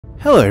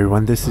Hello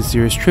everyone, this is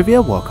Serious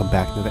Trivia. Welcome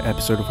back to another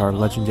episode of our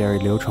legendary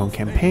Liu Chong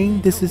campaign.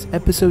 This is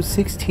episode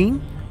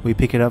 16. We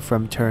pick it up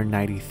from turn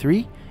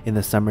 93 in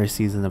the summer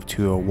season of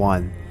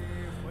 201.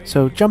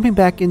 So jumping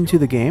back into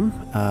the game,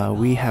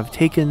 we have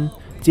taken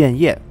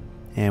Jianye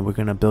and we're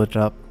going to build it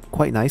up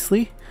quite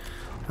nicely.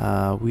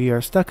 We are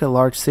stuck at a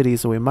large city,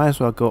 so we might as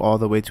well go all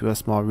the way to a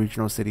small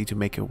regional city to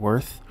make it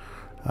worth,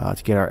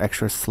 to get our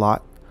extra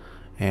slot.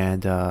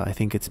 And I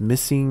think it's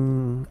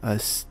missing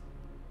a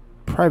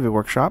private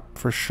workshop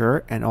for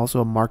sure, and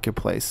also a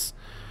marketplace.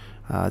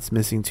 It's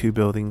missing 2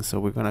 buildings, so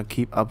we're gonna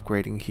keep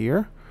upgrading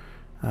here.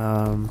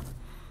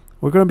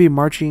 We're gonna be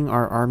marching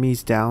our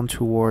armies down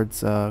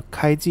towards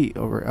Kuaiji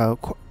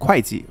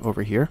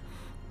over here.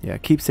 Yeah, I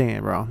keep saying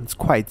it wrong. It's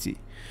Kuaiji,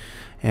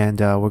 and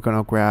we're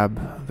gonna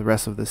grab the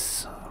rest of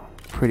this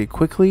pretty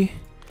quickly.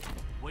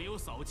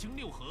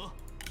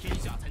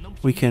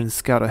 We can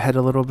scout ahead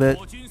a little bit.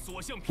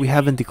 We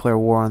haven't declared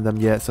war on them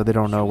yet, so they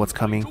don't know what's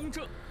coming.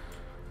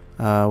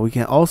 We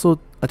can also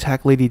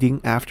attack Lady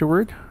Ding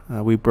afterward.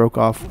 We broke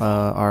off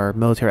our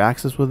military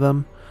axis with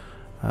them,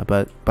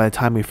 but by the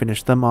time we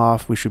finish them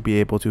off, we should be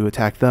able to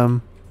attack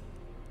them.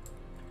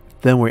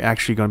 Then we're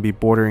actually going to be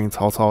bordering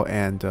Cao Cao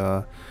and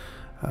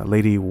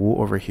Lady Wu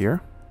over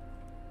here.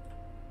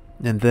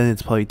 And then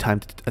it's probably time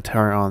to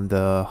turn on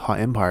the Han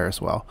Empire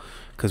as well,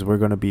 because we're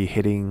going to be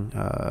hitting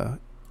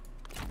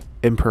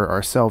Emperor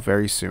ourselves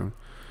very soon.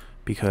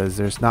 Because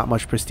there's not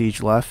much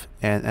prestige left,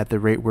 and at the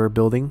rate we're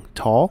building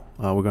tall,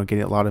 we're going to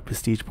get a lot of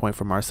prestige point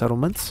from our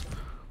settlements.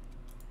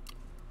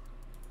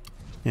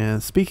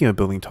 And speaking of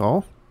building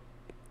tall,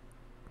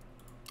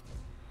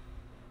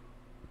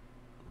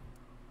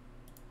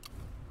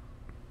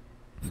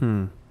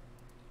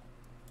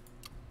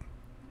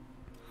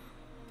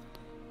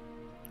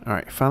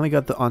 alright, finally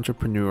got the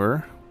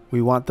entrepreneur.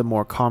 We want the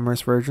more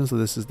commerce version, so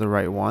this is the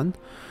right one.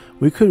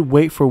 We could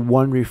wait for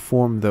one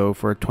reform though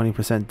for a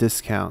 20%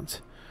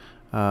 discount.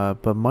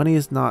 But money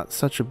is not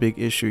such a big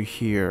issue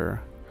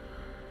here.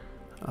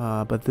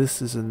 But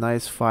this is a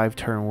nice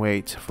 5-turn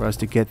wait for us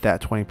to get that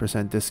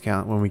 20%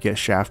 discount when we get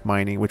shaft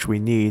mining, which we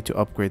need to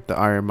upgrade the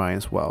iron mine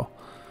as well.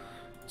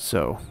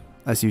 So,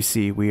 as you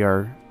see, we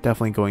are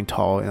definitely going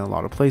tall in a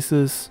lot of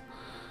places.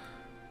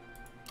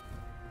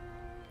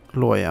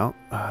 Luoyang,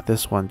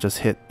 this one just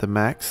hit the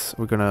max.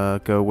 We're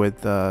gonna go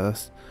with a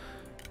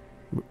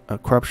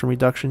corruption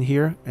reduction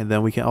here, and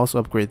then we can also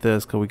upgrade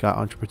this because we got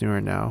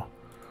entrepreneur now.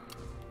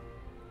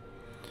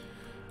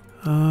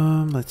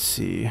 Let's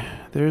see.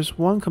 There's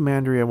one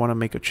commandery I want to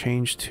make a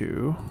change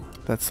to.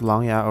 That's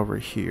Langya over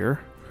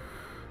here.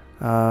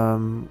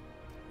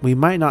 We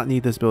might not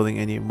need this building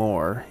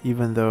anymore,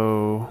 even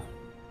though...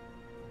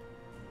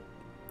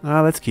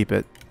 let's keep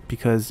it,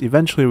 because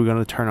eventually we're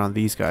going to turn on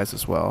these guys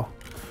as well.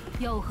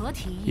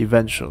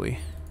 Eventually.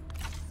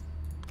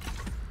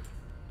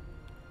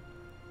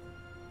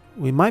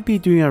 We might be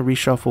doing a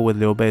reshuffle with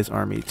Liu Bei's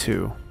army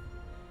too.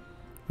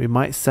 We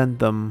might send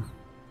them...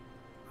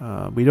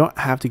 we don't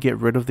have to get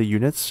rid of the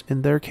units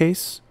in their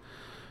case.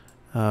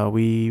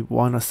 We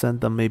want to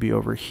send them maybe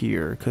over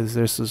here, because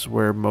this is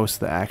where most of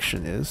the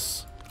action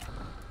is.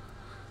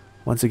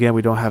 Once again,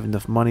 we don't have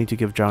enough money to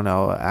give Zhang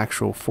Nao an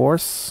actual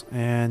force,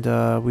 and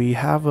we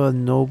have a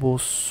noble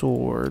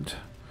sword,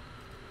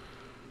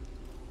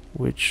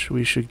 which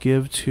we should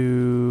give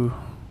to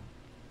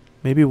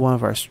maybe one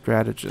of our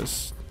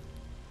strategists.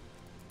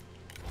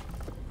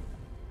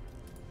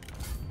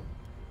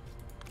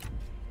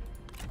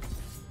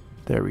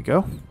 There we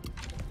go.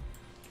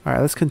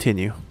 Alright, let's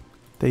continue.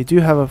 They do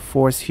have a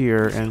force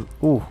here, and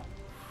ooh,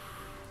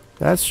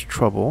 that's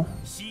trouble.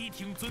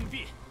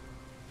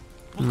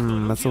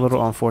 That's a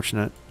little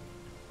unfortunate.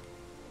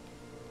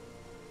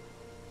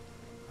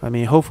 I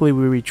mean, hopefully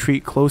we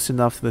retreat close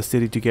enough to the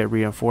city to get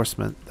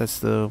reinforcement. That's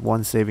the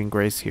one saving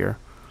grace here.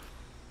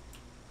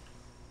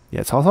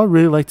 Yeah, Cao Cao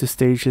really like to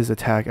stage his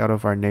attack out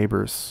of our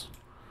neighbors.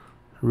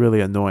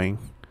 Really annoying.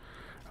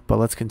 But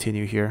let's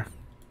continue here.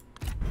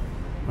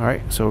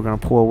 Alright, so we're gonna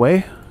pull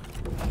away.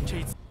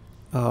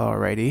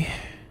 Alrighty.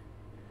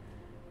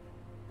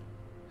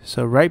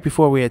 So right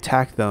before we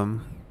attacked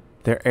them,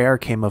 their heir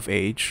came of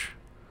age.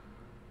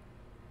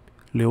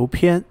 Liu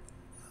Pian.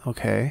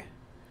 Okay.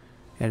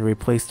 And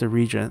replaced the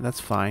regent. That's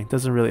fine.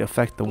 Doesn't really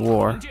affect the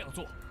war.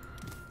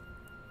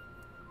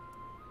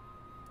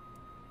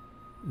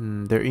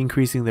 They're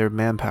increasing their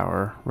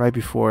manpower right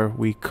before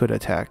we could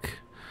attack.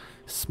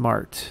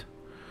 Smart.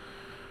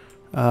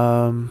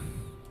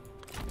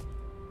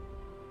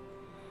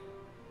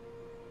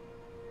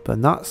 But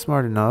not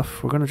smart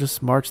enough. We're gonna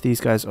just march these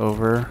guys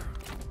over.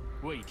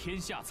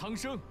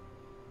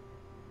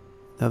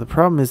 Now the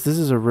problem is this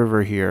is a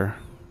river here.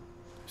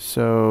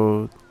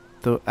 So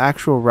the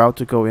actual route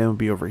to go in would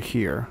be over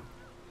here.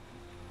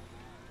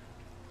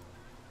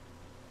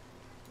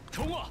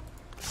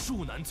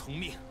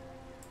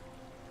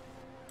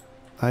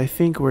 I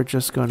think we're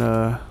just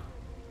gonna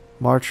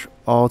march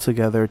all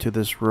together to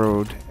this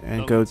road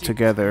and go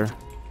together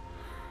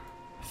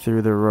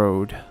through the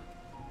road.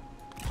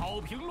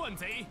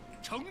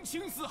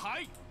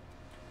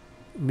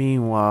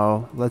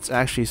 Meanwhile, let's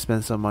actually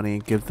spend some money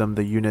and give them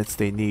the units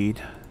they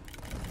need.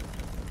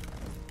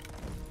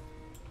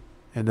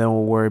 And then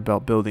we'll worry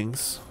about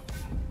buildings.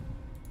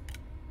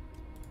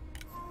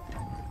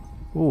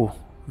 Ooh,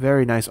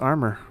 very nice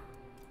armor.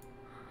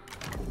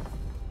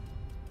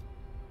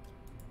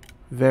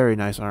 Very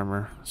nice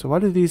armor. So why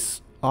do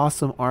these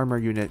awesome armor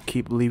unit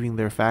keep leaving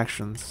their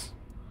factions?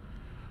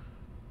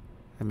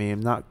 I mean,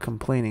 I'm not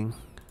complaining.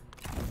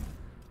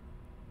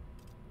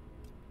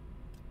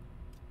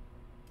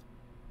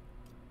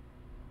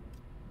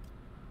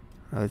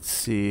 Let's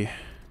see.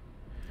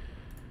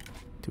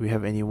 Do we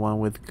have anyone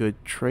with good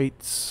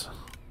traits?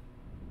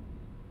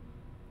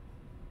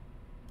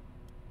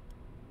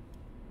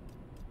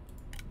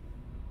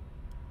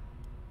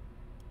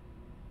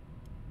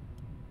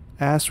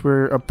 As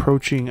we're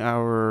approaching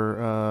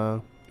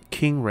our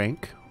king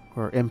rank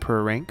or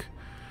emperor rank,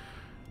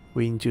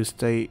 we need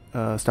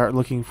to start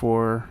looking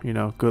for, you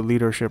know, good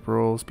leadership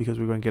roles, because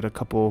we're going to get a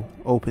couple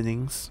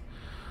openings.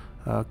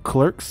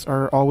 Clerks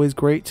are always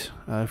great.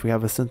 If we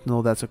have a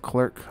sentinel that's a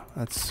clerk,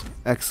 that's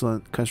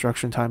excellent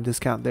construction time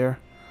discount there.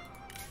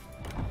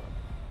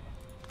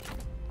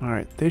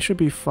 Alright, they should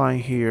be fine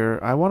here.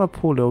 I want to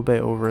pull Liu Bei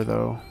over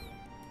though.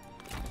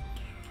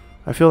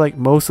 I feel like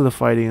most of the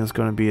fighting is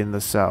going to be in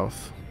the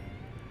south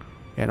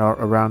and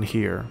around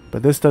here,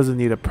 but this doesn't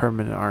need a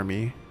permanent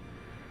army.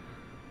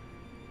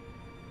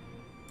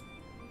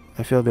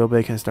 I feel Liu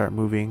Bei can start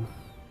moving.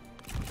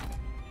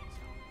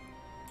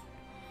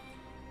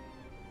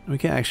 We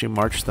can actually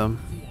march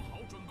them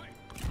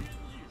a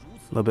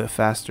little bit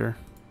faster.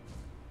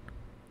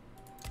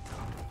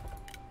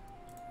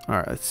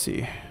 Alright, let's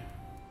see.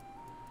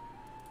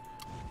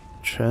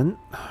 Chen,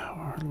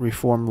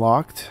 reform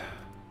locked.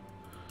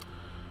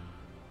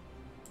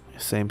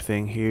 Same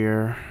thing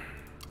here.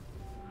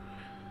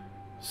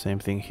 Same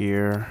thing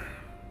here.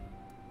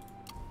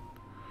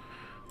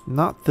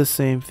 Not the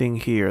same thing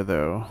here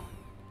though.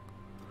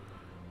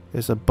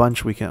 There's a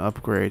bunch we can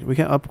upgrade. We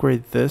can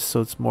upgrade this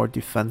so it's more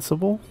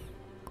defensible.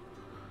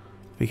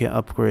 We can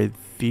upgrade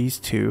these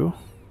two.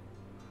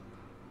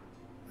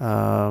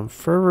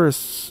 Fervor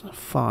is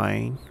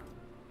fine.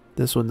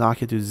 This will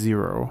knock it to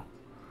 0.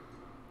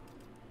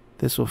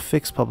 This will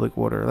fix public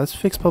order. Let's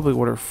fix public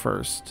order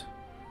first.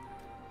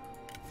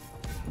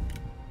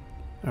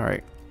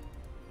 Alright.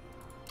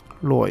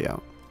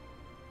 Luoyang.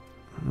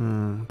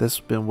 This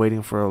has been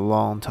waiting for a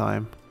long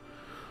time.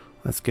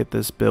 Let's get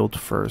this built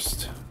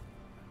first.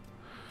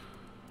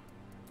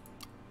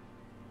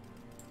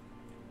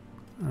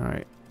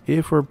 Alright,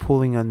 if we're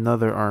pulling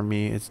another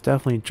army, it's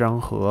definitely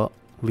Zhang He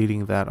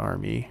leading that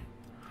army.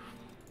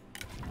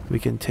 We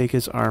can take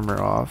his armor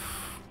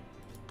off.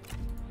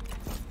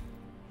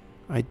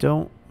 I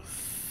don't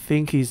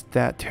think he's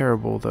that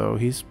terrible though.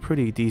 He's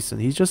pretty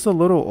decent. He's just a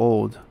little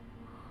old.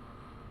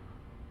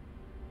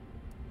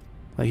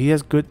 Like, he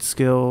has good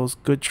skills,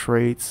 good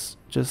traits,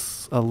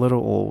 just a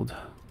little old.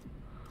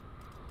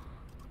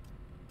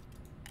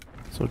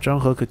 So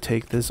Zhang He could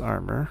take this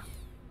armor.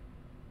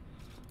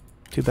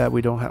 Too bad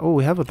we don't have... Oh,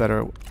 we have a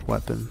better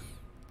weapon.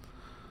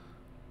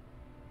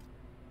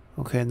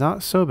 Okay,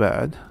 not so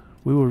bad.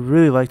 We would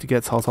really like to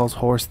get Cao Cao's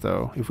horse,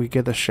 though. If we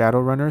get the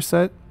Shadowrunner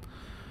set,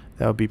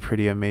 that would be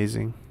pretty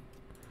amazing.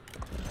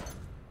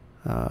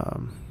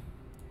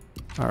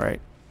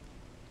 Alright.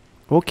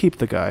 We'll keep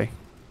the guy.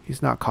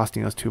 He's not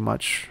costing us too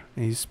much.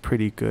 He's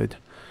pretty good.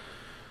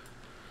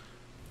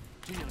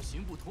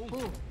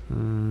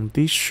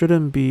 These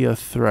shouldn't be a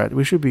threat.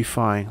 We should be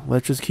fine.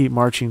 Let's just keep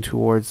marching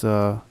towards...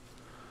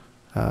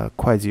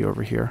 Kuaiji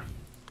over here.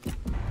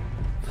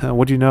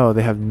 What do you know?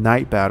 They have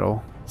night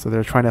battle, so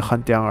they're trying to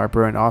hunt down our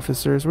brilliant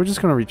officers. We're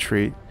just gonna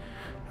retreat.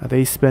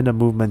 They spend a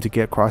movement to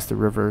get across the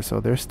river, so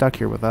they're stuck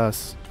here with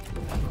us.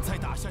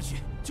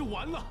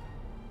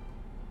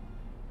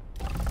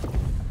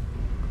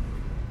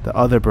 The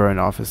other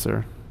brilliant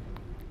officer.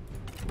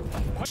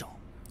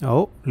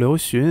 Oh, Liu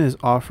Xun is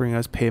offering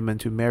us payment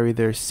to marry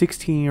their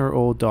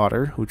 16-year-old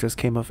daughter, who just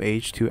came of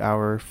age, to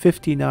our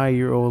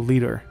 59-year-old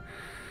leader.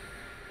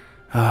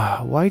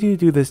 Why do you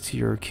do this to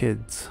your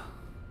kids?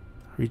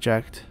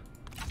 Reject.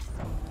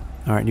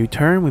 Alright, new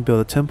turn. We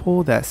build a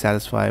temple that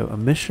satisfies a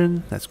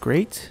mission. That's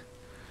great.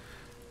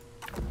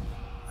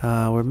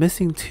 We're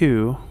missing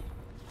 2.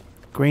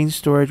 Grain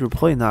storage, we're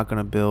probably not going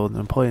to build.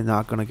 I'm probably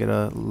not going to get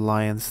an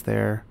alliance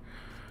there.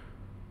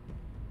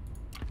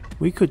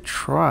 We could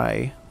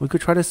try. We could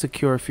try to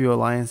secure a few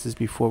alliances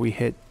before we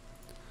hit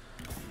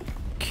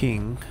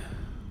King.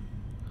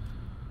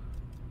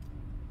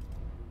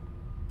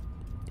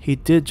 He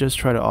did just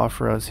try to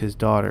offer us his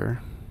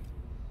daughter.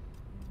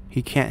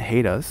 He can't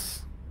hate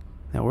us.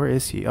 Now where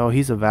is he? Oh,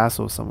 he's a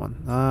vassal of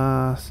someone.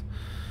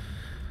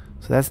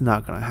 So that's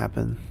not gonna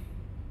happen.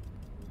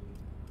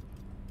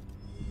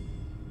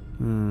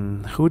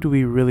 Who do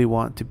we really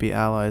want to be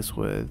allies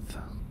with?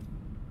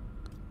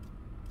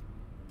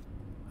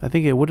 I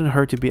think it wouldn't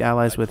hurt to be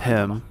allies with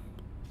him,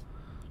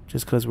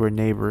 just because we're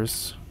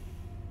neighbors.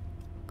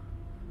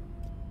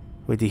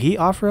 Wait, did he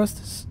offer us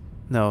this?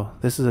 No,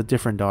 this is a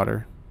different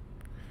daughter.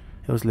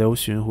 It was Liu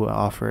Xun who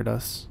offered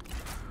us.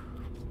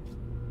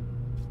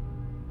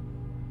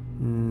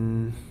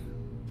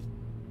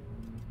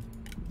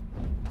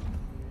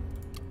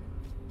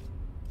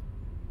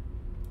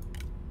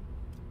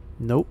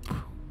 Nope.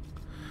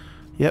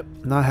 Yep,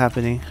 not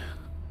happening.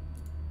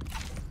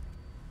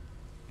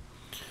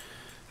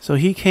 So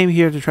he came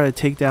here to try to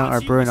take down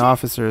our brilliant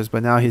officers,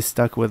 but now he's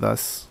stuck with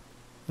us.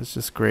 That's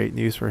just great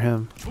news for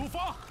him.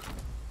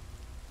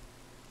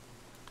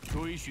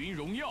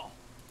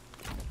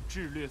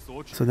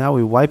 So now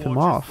we wipe him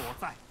off.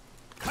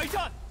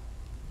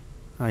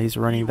 He's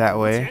running that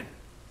way.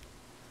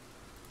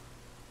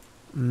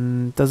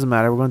 Doesn't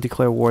matter. We're going to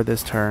declare war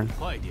this turn.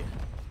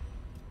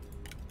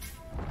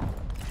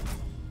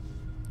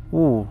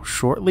 Ooh,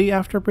 shortly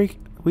after break.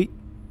 We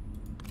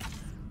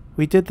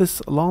did this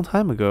a long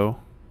time ago.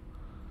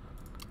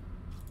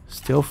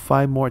 Still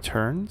 5 more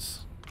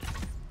turns.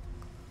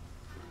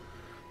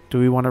 Do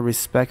we want to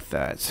respect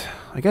that?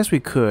 I guess we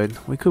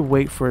could. We could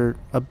wait for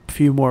a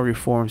few more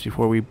reforms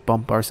before we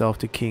bump ourselves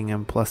to king,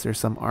 and plus there's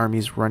some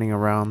armies running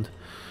around.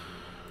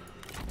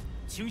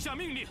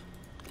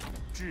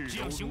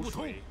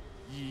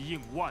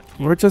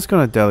 We're just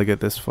gonna delegate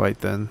this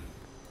fight then.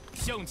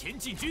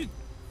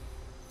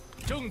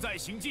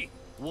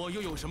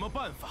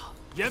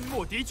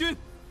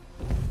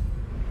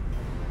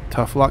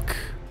 Tough luck.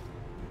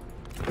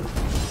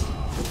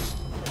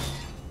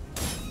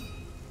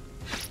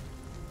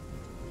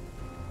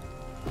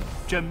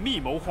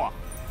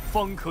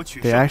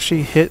 They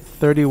actually hit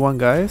 31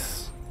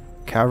 guys.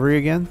 Cavalry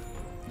again.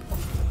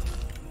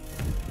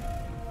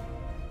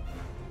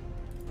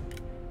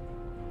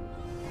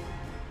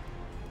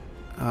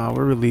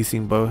 We're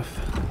releasing both.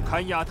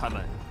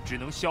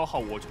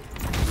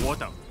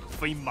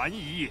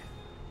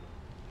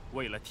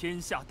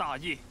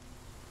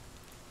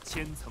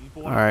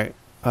 Alright.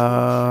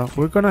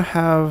 We're gonna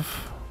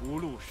have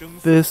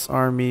this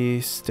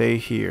army stay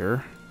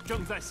here.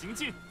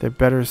 They're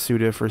better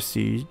suited for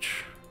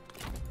siege.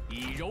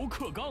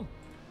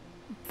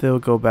 They'll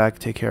go back,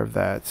 take care of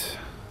that.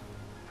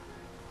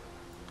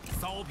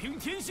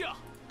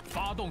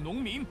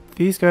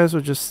 These guys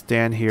will just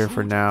stand here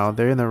for now.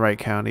 They're in the right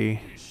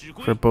county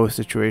for both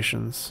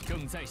situations.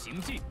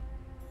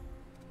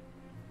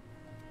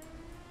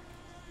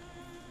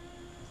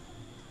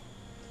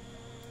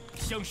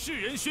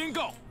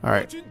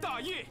 Alright.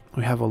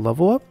 We have a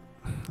level up.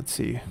 Let's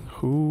see.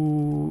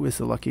 Who is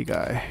the lucky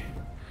guy?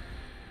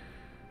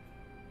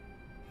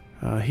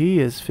 He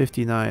is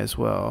 59 as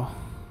well.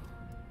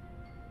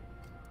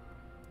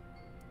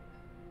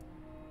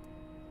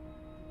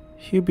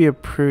 He'll be a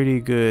pretty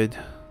good...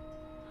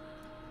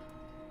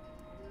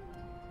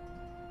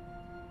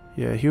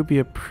 Yeah, he'll be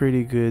a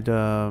pretty good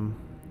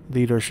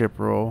leadership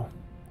role.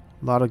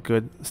 A lot of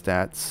good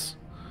stats.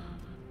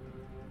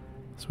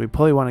 So we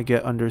probably want to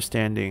get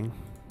understanding.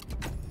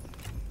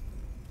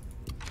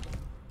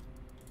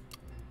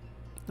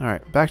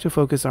 Alright, back to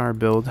focus on our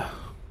build.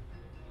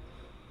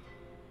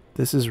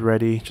 This is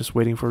ready, just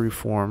waiting for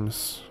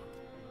reforms.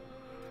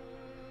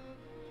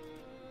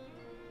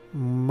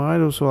 Might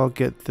as well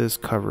get this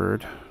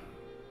covered.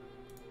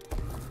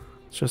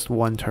 It's just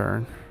one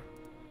turn.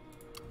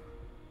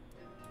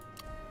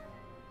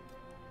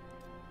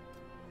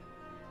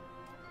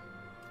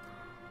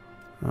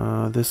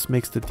 This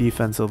makes the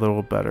defense a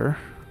little better.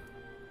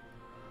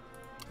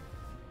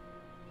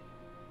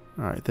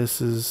 Alright,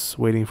 this is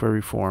waiting for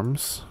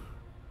reforms.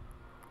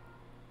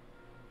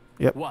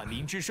 Yep,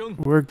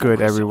 we're good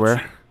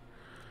everywhere.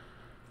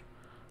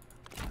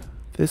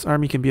 This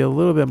army can be a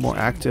little bit more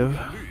active,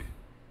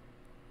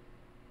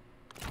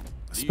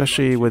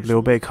 especially with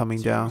Liu Bei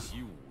coming down.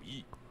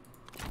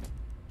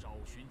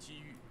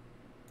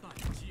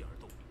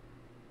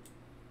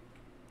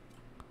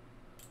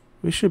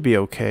 We should be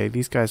okay.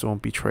 These guys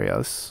won't betray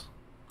us.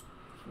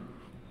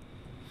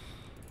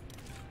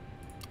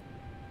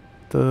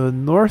 The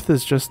north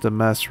is just a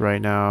mess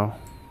right now,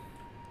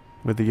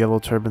 with the yellow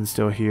turban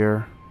still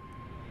here.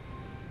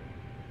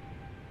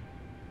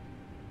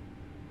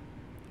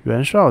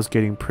 Yuan Shao is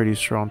getting pretty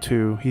strong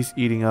too. He's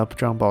eating up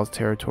Zhang Bao's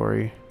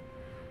territory.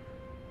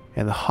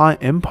 And the Han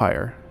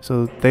Empire.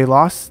 So they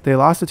lost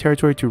the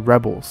territory to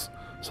rebels.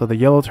 So the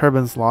yellow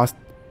turbans lost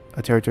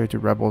a territory to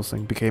rebels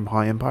and became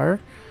Han Empire.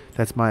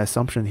 That's my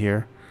assumption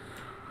here.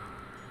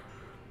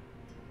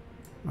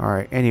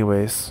 Alright,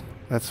 anyways,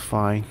 that's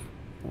fine.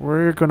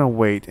 We're gonna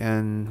wait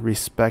and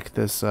respect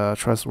this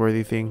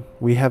trustworthy thing.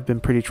 We have been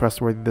pretty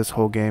trustworthy this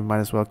whole game. Might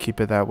as well keep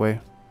it that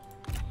way.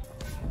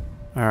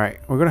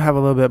 Alright, we're gonna have a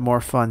little bit more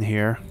fun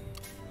here.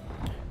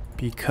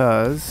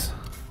 Because...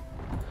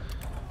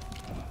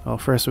 well,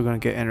 first we're gonna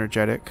get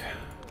energetic.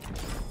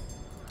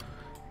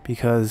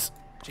 Because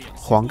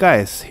Huang Gai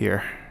is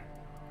here.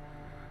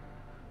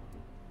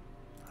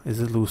 Is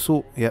it Lu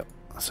Su? Yep.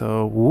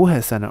 So Wu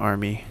has sent an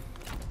army.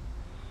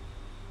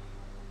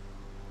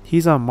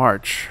 He's on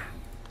march.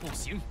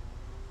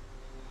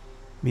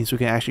 Means we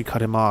can actually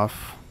cut him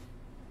off.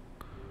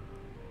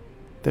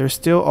 They're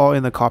still all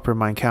in the Copper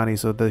Mine County,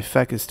 so the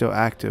effect is still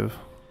active.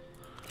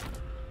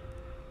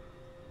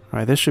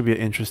 Alright, this should be an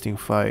interesting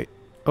fight.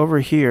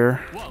 Over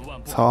here,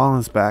 Cao Ang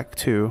is back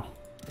too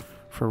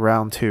for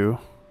round 2.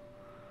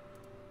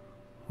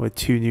 with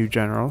 2 new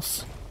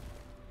generals.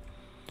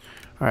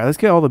 Alright, let's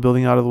get all the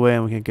building out of the way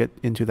and we can get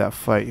into that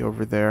fight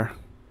over there.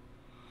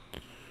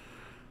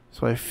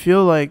 So I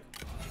feel like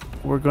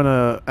we're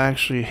gonna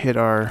actually hit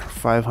our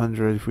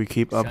 500 if we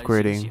keep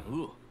upgrading.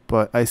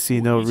 But I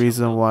see no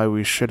reason why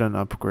we shouldn't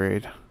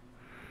upgrade.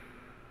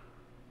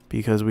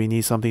 Because we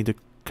need something to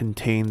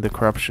contain the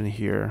corruption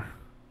here.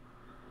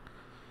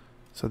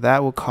 So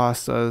that will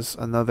cost us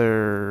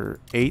another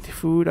 8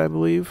 food, I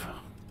believe.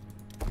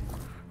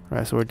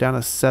 Alright, so we're down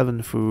to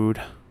 7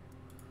 food.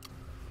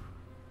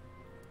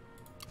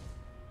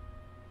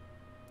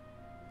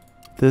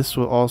 This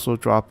will also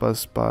drop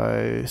us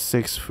by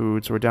 6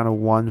 food, so we're down to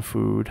 1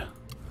 food.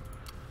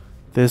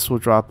 This will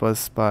drop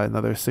us by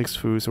another 6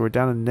 food, so we're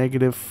down to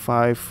negative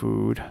 5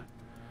 food.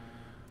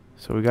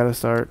 So we gotta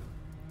start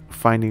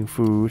finding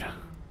food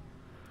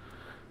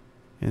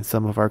in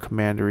some of our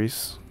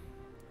commanderies.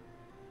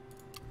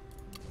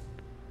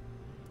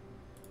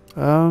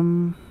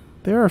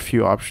 There are a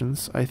few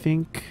options. I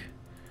think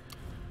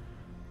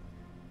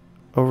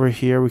over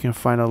here we can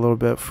find a little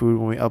bit of food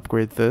when we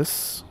upgrade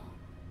this.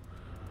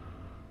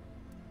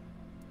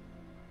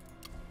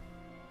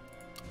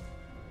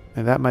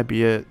 And that might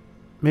be it.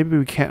 Maybe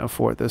we can't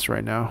afford this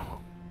right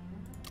now.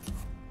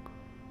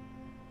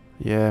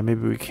 Yeah,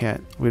 maybe we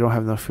can't. We don't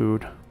have enough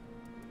food.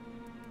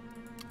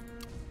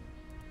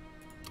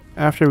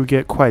 After we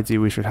get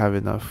Kuaiji, we should have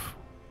enough.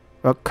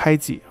 Well,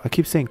 Kaiji. I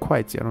keep saying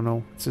Kuaiji. I don't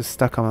know. It's just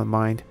stuck on my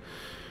mind.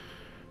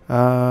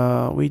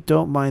 We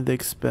don't mind the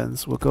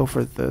expense. We'll go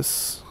for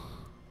this.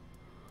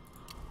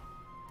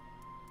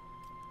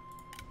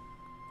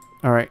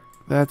 Alright,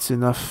 that's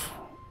enough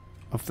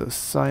of the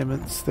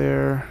assignments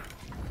there.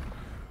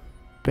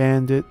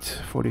 Bandit,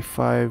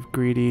 45,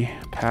 greedy,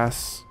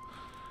 pass.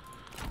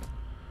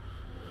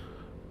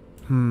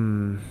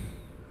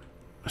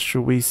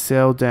 Should we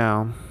sail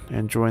down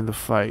and join the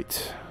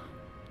fight?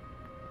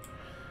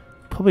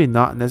 Probably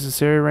not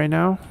necessary right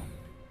now.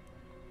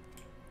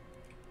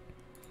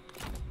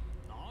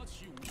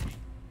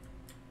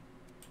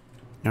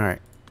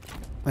 Alright,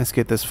 let's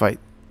get this fight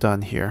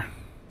done here.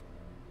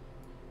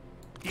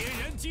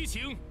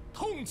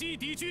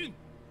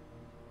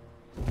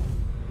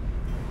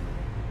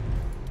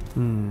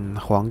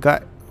 Huang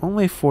Gai,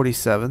 only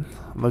 47.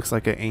 Looks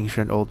like an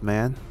ancient old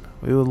man.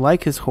 We would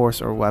like his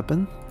horse or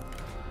weapon.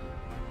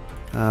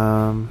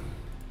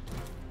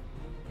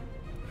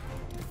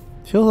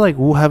 Feels like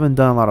Wu haven't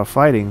done a lot of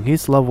fighting.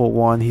 He's level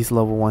 1, he's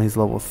level 1, he's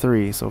level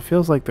 3. So it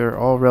feels like they're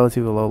all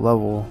relatively low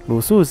level.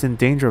 Lu Su is in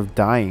danger of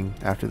dying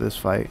after this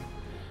fight.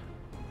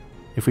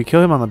 If we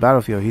kill him on the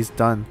battlefield, he's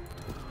done.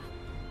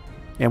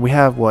 And we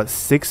have what,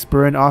 6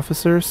 Burin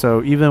officers?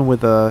 So even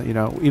with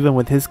even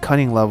with his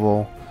cunning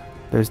level,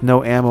 there's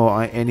no ammo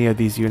on any of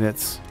these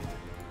units.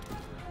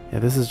 Yeah,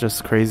 this is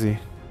just crazy.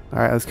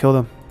 Alright, let's kill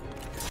them.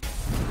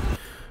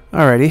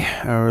 Alrighty,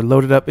 we're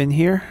loaded up in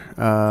here.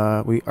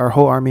 Our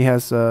whole army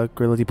has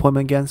guerrilla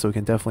deployment again, so we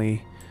can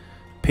definitely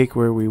pick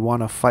where we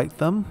want to fight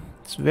them.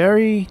 It's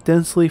very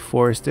densely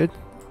forested.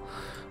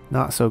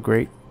 Not so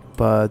great,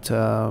 but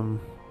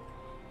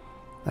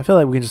I feel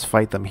like we can just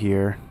fight them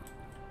here.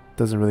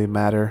 Doesn't really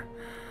matter.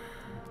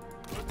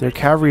 Their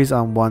cavalry's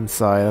on one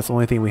side. That's the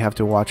only thing we have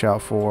to watch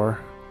out for.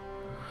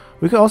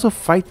 We could also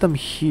fight them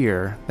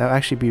here. That would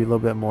actually be a little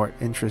bit more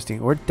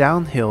interesting. We're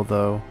downhill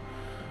though,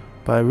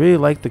 but I really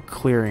like the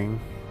clearing.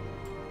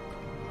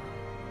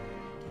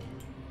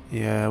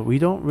 Yeah, we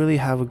don't really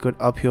have a good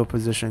uphill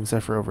position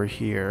except for over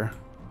here.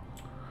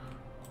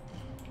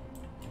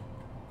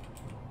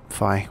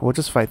 Fine, we'll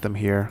just fight them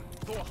here.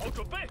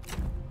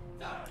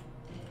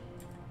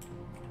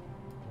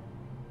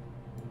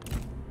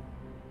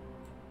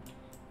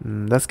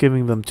 That's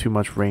giving them too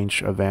much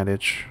range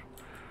advantage.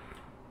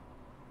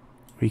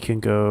 We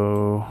can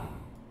go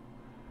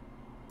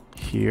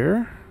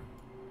here.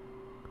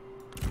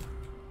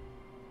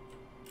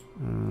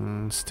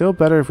 Still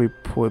better if we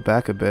pull it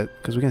back a bit,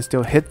 because we can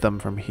still hit them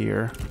from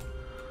here.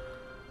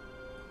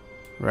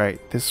 Right,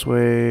 this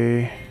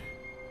way.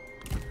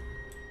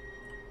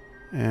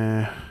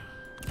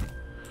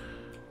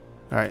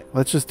 Alright,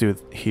 let's just do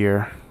it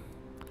here.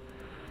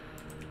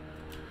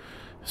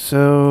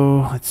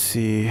 So, let's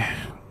see.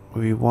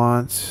 We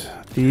want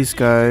these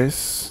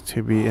guys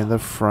to be in the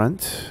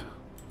front.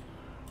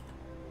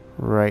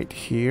 Right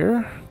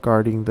here,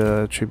 guarding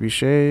the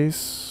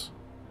trebuchets.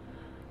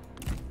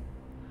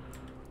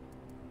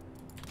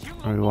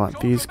 We want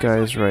these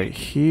guys right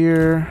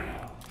here.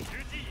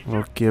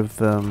 We'll give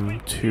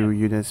them 2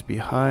 units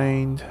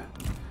behind.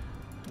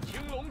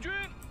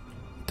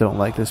 Don't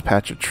like this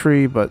patch of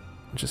tree, but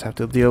just have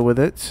to deal with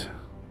it.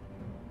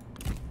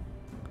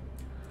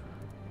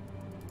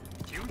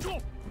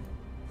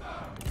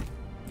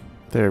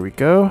 There we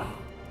go.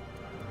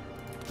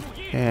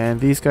 And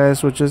these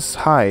guys will just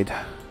hide.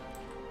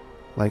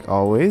 Like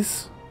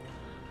always.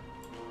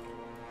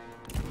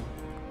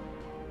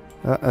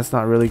 That's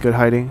not really good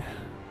hiding.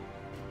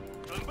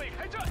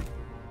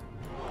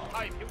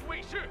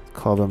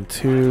 Call them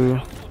 2.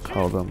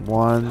 Call them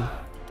 1.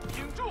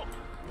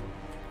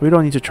 We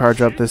don't need to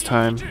charge up this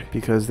time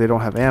because they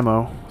don't have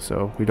ammo,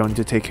 so we don't need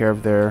to take care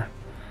of their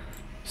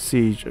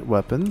siege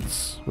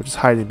weapons. We're just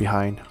hiding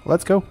behind.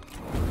 Let's go.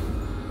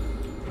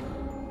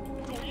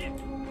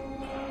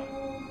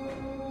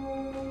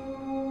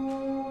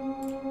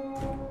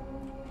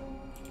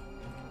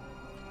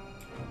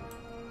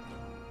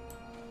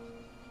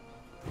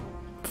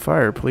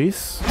 Fire,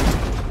 please.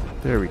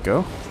 There we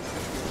go.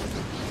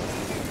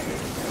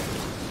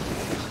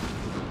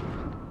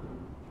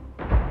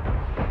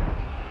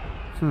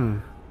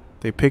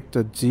 They picked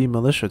a Z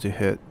militia to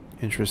hit.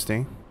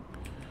 Interesting.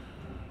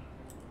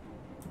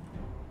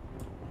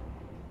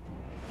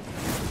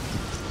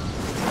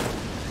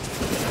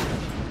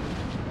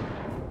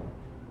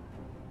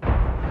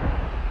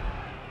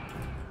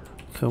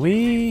 Can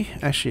we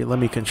actually let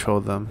me control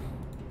them?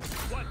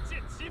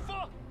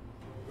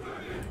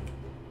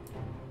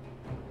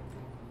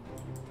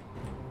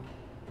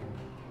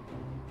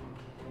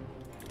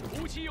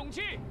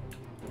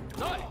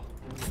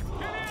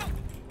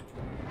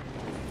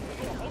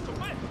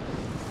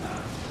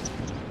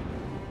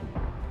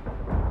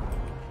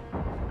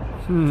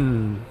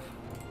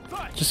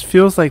 Just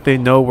feels like they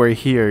know we're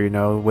here, you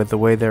know, with the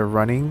way they're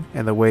running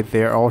and the way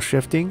they're all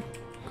shifting.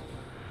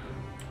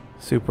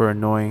 Super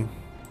annoying.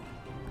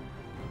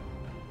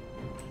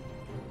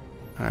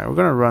 Alright, we're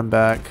gonna run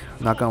back.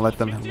 I'm not gonna let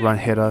them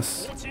hit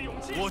us.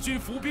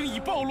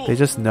 They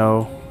just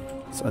know.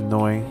 It's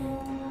annoying.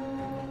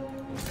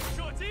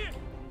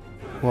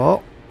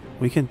 Well,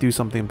 we can do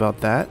something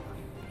about that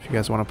if you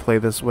guys want to play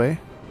this way.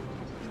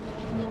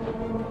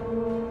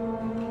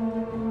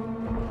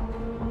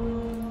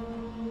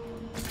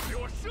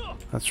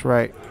 That's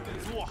right.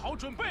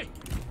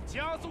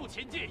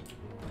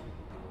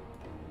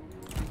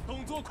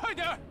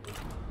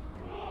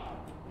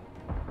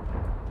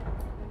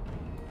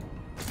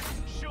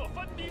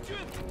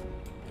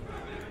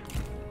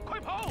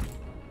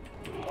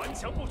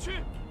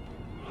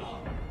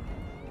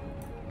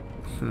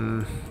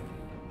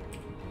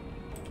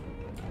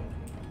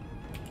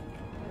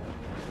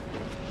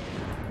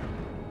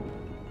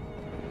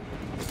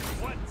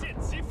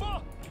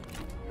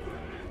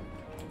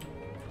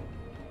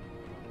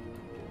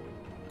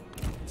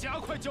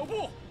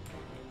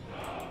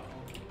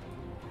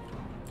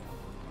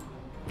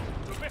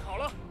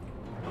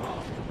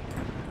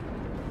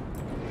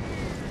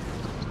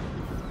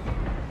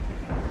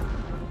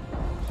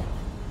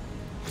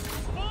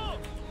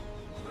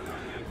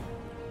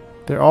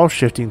 They're all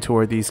shifting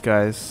toward these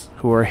guys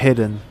who are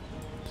hidden.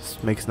 This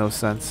makes no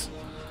sense.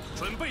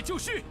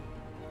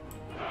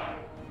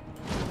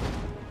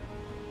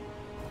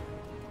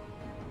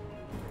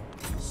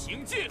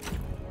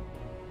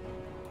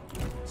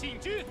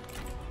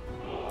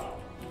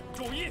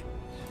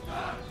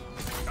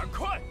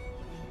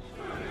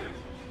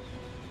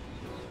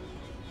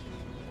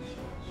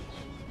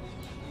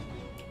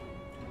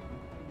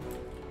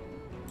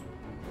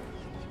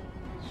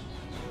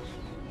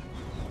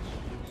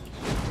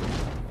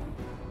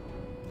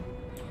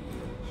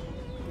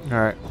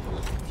 Alright.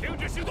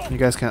 You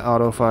guys can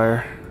auto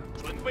fire.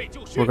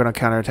 We're gonna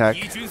counterattack.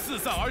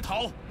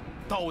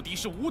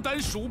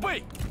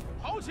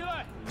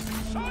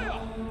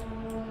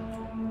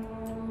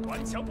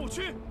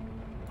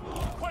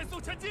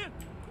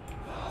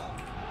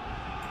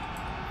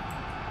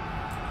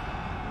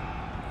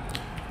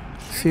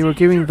 See, we're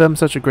giving them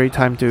such a great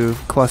time to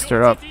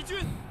cluster up.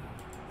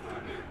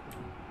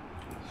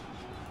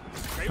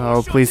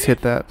 Oh, please hit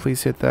that.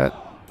 Please hit that.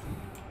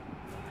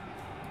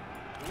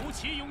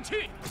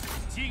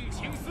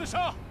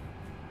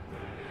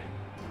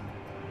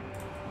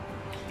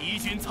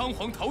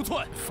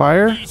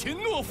 Fire?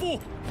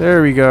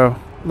 There we go.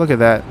 Look at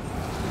that.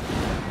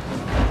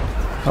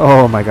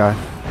 Oh my god.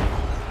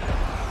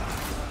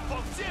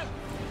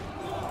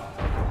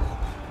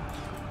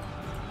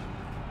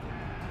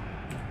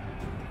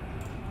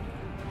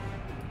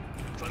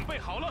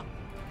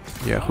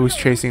 Yeah, who's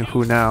chasing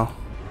who now?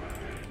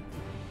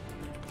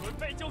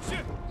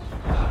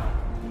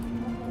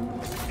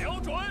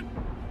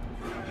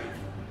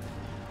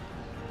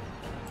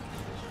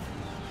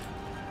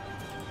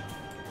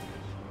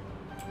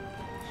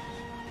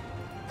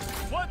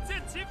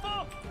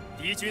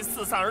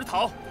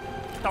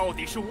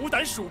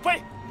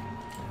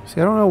 See,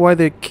 I don't know why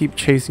they keep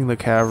chasing the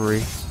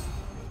cavalry.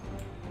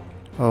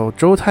 Oh,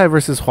 Zhou Tai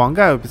versus Huang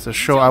Gai is a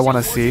show I want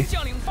to see.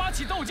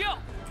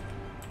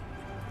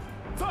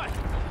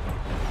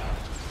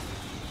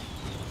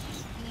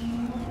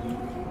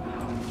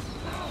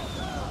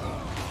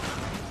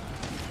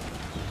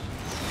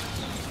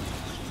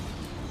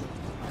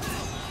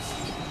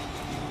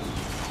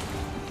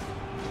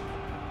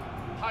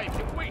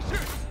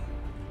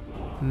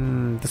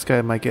 This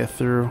guy might get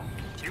through.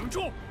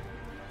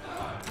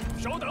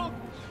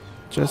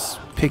 Just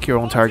pick your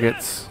own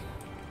targets.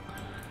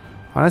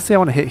 Honestly, I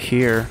want to hit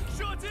here.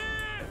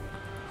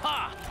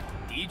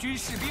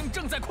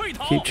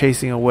 Keep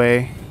chasing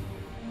away.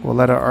 We'll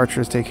let our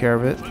archers take care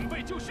of it.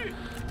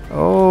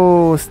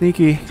 Oh,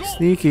 sneaky,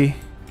 sneaky.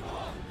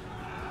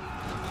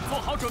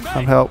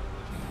 Come help.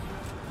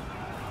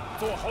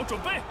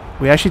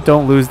 We actually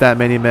don't lose that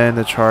many men in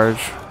the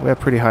charge. We have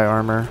pretty high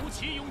armor.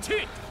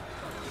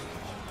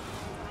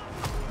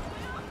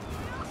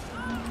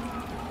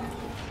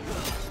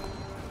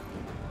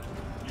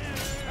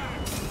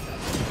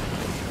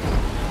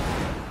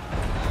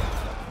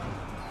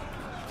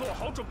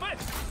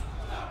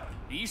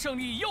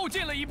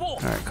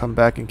 Alright, come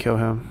back and kill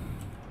him.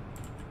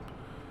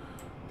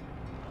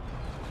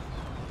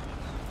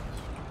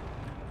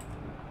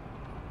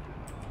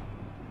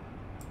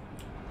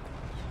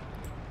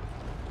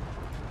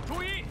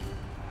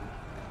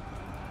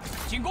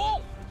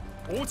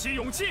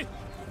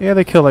 Yeah,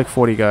 they kill like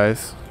 40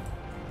 guys.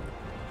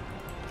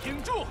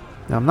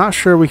 Now, I'm not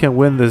sure we can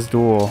win this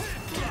duel.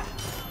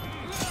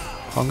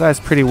 Huang Gai's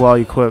pretty well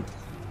equipped.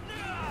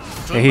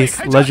 Yeah,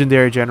 he's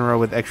legendary general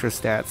with extra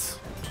stats.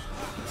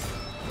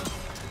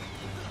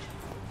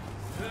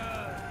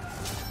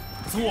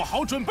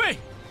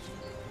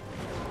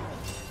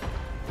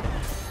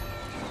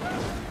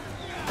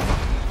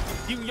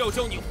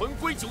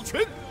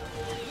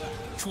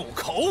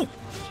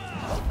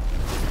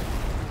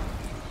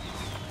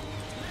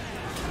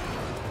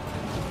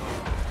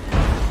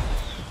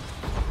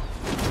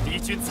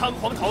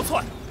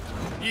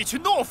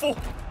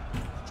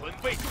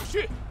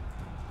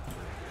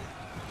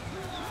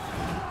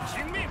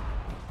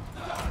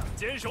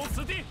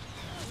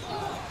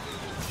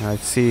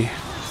 Let's see.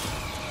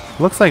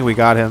 Looks like we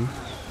got him,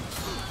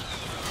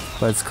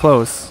 but it's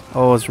close.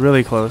 Oh, it's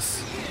really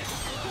close.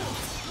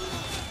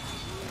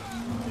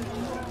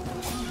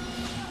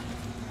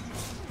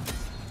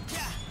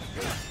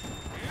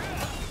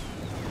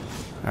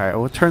 Alright,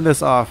 we'll turn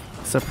this off.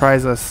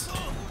 Surprise us.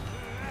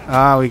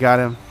 Ah, we got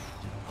him.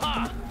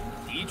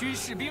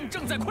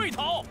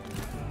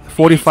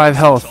 45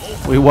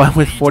 health. We won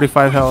with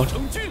 45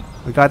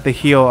 health. We got the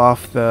heal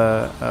off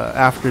the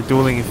after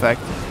dueling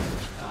effect.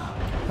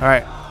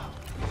 Alright.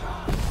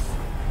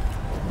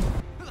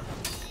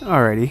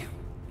 Alrighty.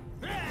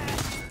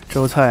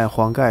 Zhou Tai and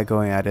Huang Gai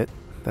going at it.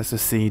 That's a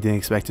scene you didn't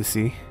expect to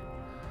see.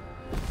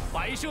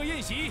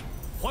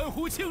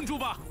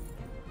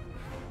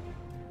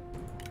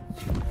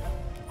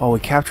 Oh, we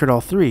captured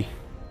all three.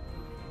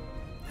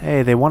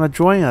 Hey, they want to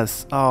join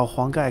us. Oh,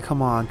 Huang Gai,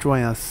 come on,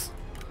 join us.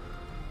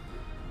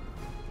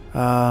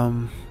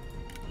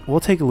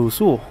 We'll take Lu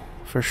Su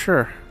for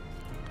sure.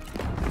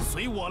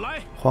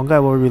 Huang Gai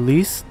will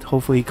release.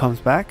 Hopefully he comes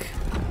back.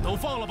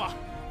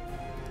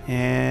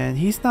 And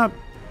he's not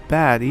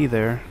bad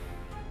either.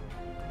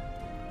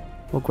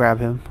 We'll grab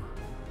him.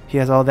 He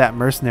has all that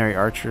mercenary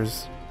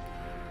archers.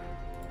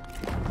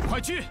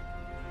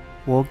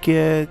 We'll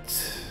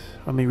get...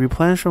 I mean,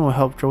 replenishment will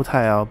help Zhou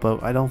Tai out,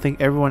 but I don't think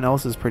everyone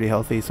else is pretty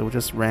healthy, so we'll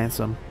just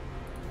ransom.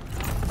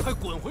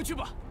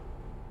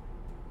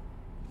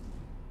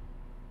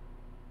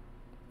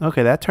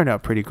 Okay, that turned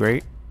out pretty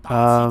great.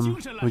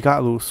 We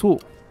got Lu Su.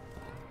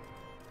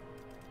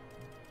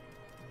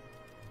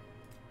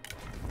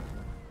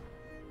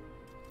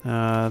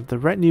 The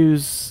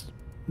retinue's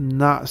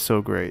not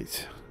so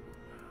great.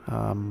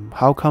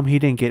 How come he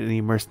didn't get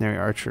any mercenary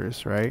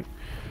archers, right?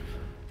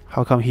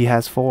 How come he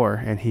has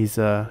 4 and he's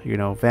you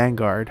know,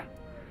 vanguard?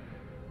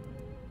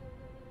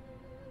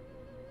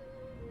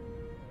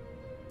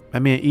 I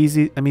mean,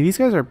 these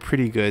guys are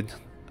pretty good.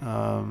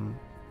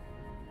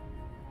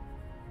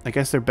 I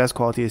guess their best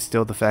quality is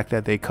still the fact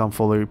that they come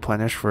fully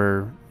replenished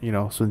for, you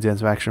know, Sun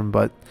Jian's faction,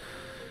 but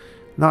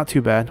not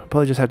too bad.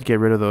 Probably just have to get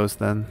rid of those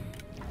then.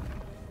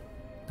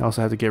 I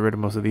also have to get rid of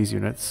most of these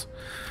units.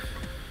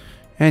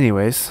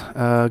 Anyways,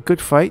 good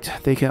fight.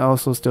 They can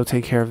also still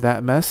take care of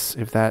that mess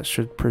if that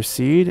should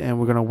proceed, and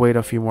we're going to wait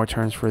a few more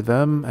turns for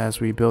them as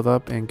we build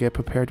up and get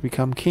prepared to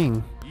become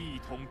king.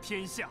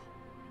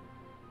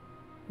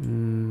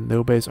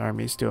 Liu Bei's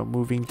army is still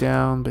moving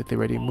down, but they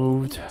already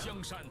moved.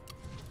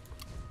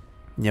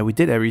 Yeah, we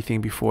did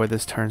everything before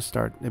this turn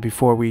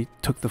before we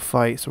took the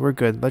fight, so we're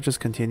good. Let's just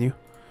continue.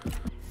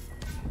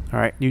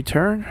 Alright, new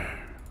turn.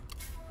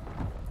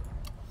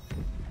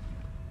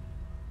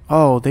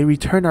 Oh, they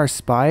returned our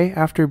spy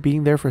after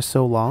being there for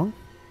so long?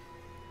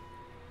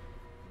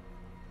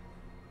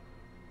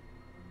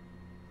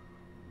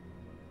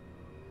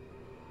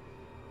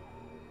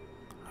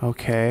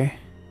 Okay.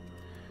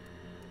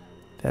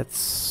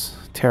 That's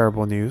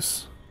terrible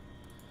news.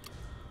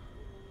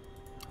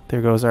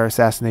 There goes our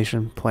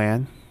assassination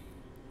plan.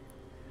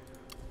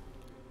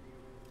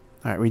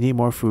 Alright, we need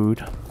more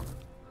food.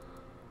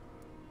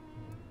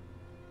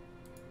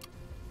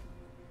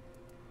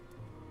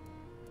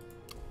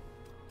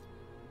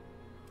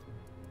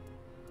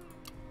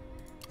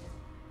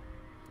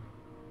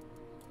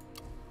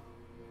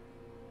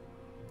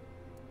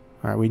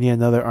 Alright, we need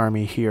another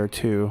army here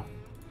too.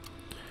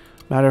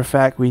 Matter of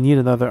fact, we need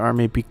another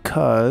army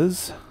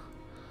because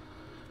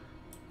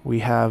we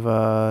have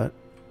a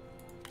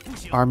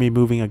army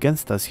moving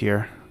against us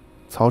here.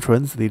 Cao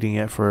Chun's leading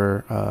it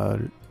for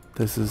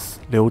this is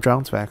Liu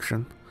Zhang's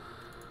faction.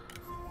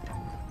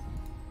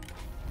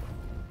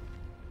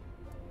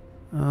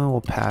 We'll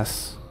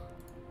pass.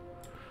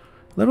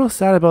 A little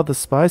sad about the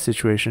spy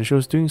situation. She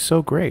was doing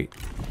so great.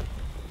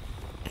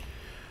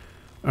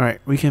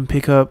 Alright, we can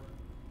pick up...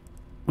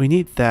 We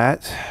need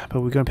that, but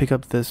we're going to pick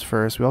up this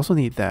first. We also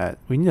need that.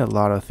 We need a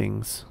lot of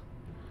things.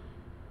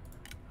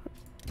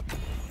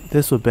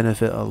 This would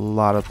benefit a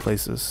lot of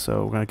places,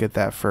 so we're going to get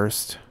that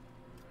first.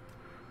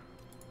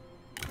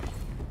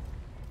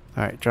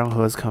 Alright, Zhang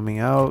He is coming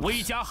out.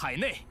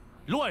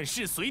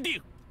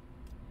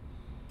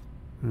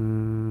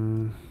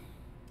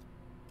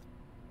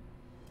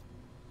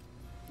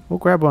 We'll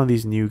grab one of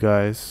these new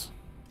guys.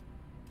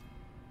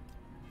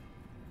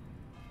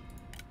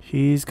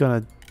 He's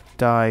gonna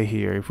die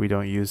here if we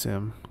don't use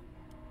him.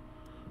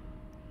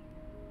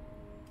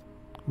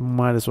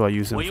 Might as well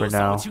use him for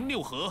now.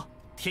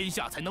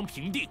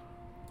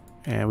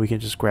 And we can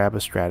just grab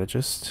a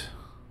strategist.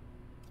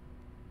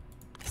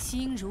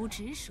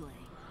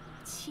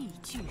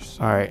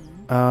 Alright,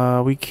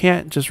 we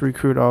can't just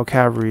recruit all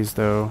cavalries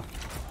though.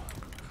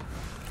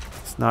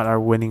 It's not our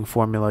winning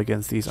formula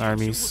against these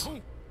armies.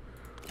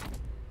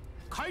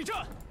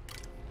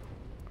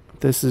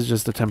 This is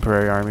just a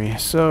temporary army.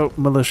 So,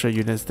 militia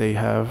units they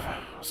have.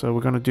 So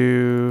we're gonna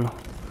do...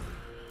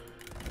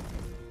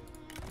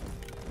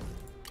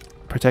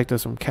 protect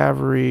us from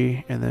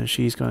cavalry, and then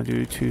she's gonna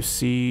do 2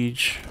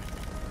 siege.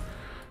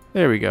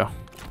 There we go.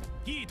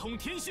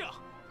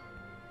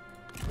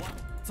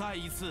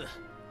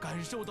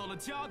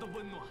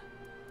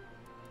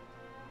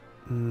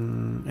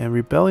 And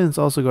rebellion's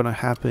also gonna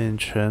happen in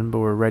Chen, but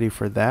we're ready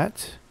for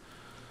that.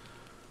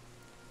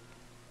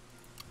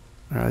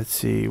 Alright, let's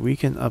see. We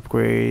can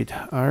upgrade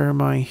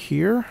army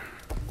here.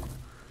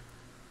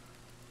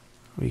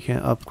 We can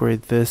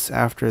upgrade this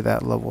after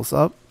that levels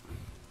up.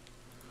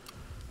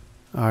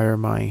 Iron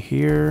mine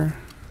here.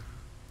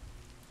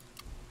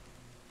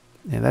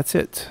 And that's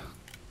it.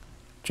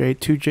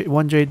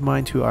 One jade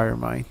mine, 2 iron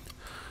mine.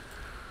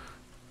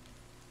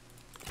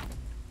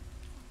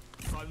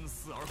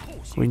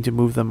 We need to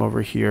move them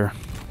over here.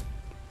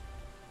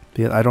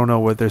 But I don't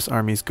know where this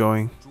army's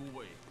going.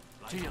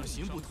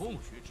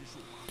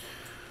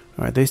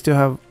 Alright, they still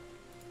have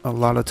a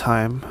lot of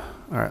time.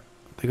 Alright,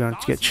 they're going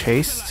to get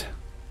chased.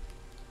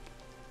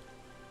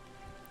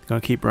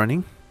 Gonna keep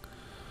running.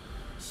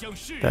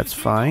 That's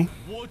fine.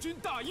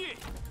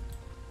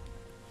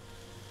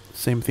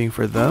 Same thing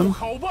for them.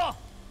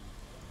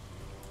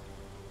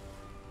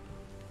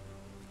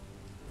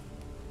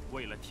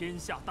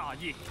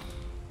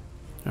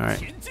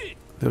 Alright.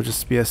 They'll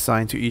just be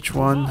assigned to each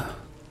one.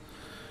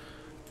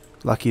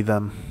 Lucky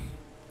them.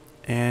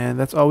 And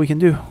that's all we can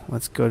do.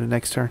 Let's go to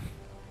next turn.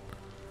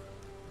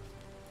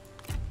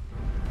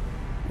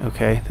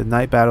 Okay, the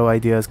night battle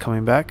idea is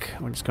coming back.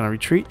 We're just gonna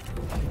retreat.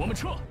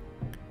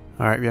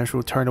 Alright, we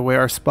actually turned away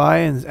our spy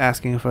and is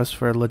asking us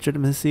for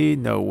legitimacy.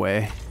 No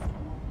way.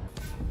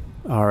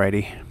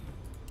 Alrighty.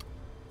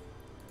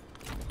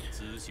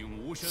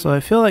 So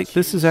I feel like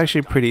this is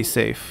actually pretty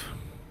safe.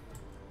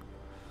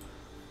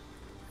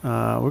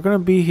 We're gonna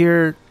be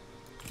here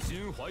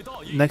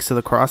next to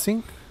the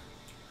crossing.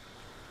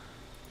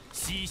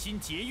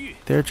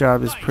 Their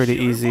job is pretty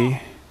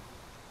easy.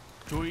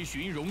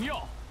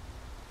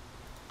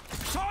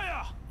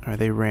 Alright,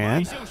 they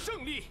ran.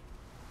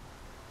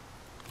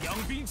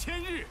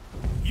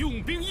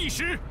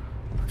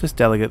 Just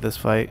delegate this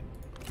fight.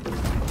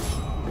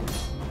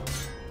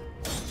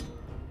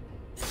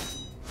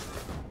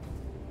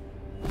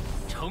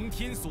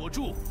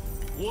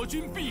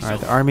 Alright,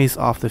 the army's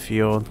off the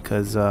field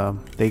because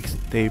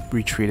they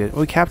retreated.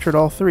 We captured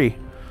all 3.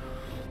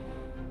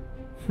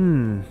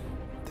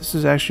 This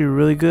is actually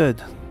really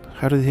good.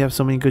 How do they have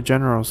so many good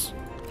generals?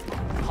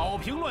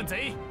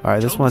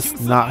 Alright, this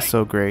one's not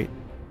so great.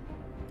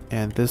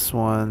 And this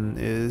one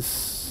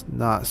is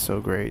not so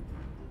great.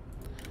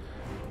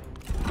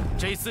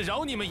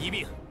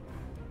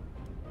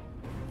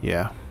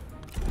 Yeah.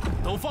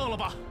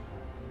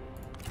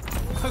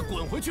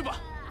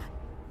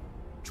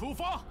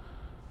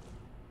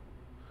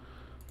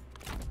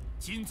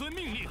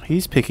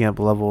 He's picking up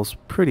levels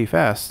pretty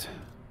fast.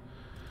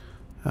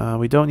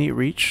 We don't need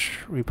reach.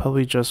 We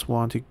probably just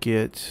want to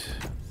get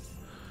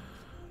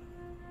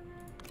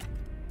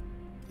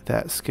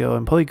that skill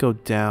and probably go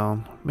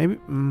down. Maybe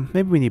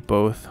we need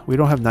both. We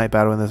don't have night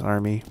battle in this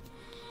army.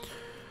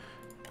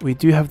 We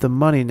do have the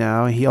money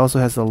now. He also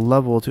has the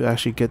level to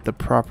actually get the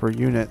proper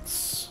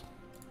units.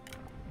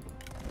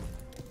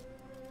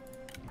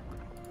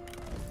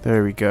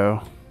 There we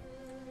go.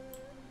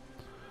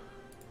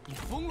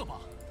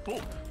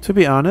 To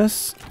be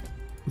honest,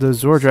 the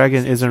Zor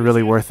Dragon isn't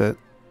really worth it.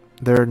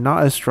 They're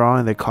not as strong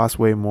and they cost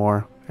way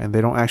more, and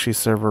they don't actually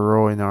serve a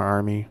role in our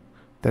army.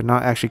 They're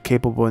not actually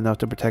capable enough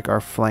to protect our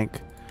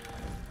flank.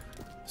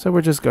 So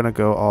we're just gonna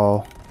go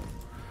all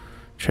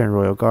Chen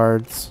Royal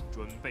Guards.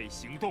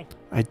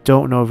 I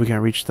don't know if we can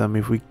reach them.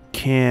 If we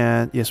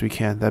can, yes we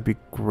can. That'd be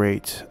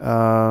great.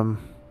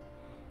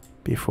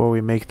 Before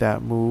we make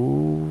that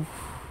move,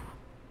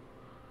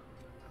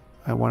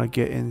 I want to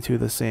get into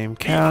the same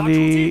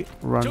county.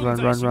 Run.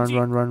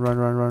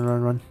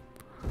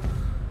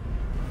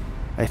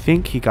 I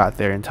think he got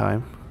there in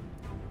time.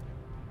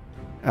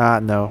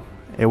 No.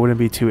 It wouldn't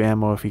be 2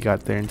 ammo if he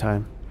got there in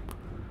time.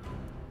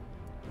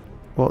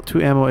 Well,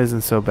 2 ammo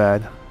isn't so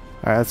bad.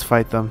 Alright, let's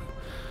fight them.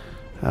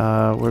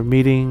 We're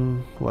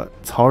meeting, what,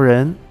 Cao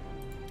Ren?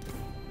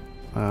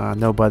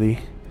 Nobody.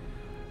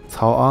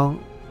 Cao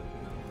Ang?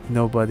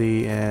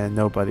 Nobody and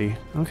nobody.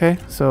 Okay,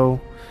 so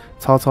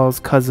Cao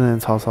Cao's cousin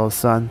and Cao Cao's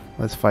son.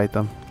 Let's fight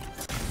them.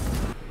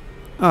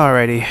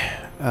 Alrighty.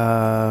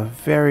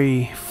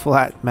 Very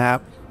flat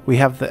map. We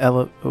have the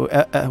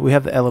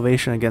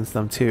elevation against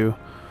them too.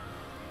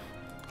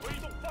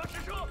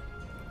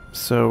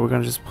 So we're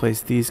gonna just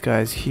place these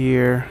guys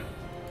here.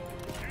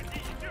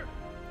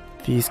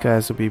 These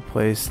guys will be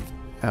placed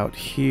out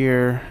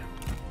here.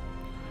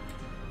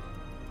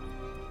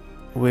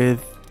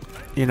 With,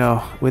 you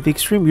know, with the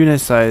extreme unit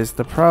size,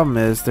 the problem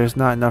is there's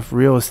not enough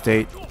real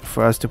estate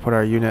for us to put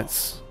our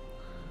units.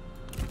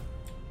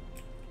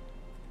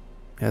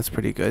 That's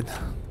pretty good.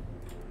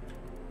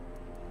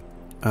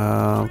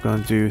 I'm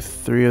gonna do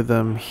 3 of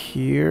them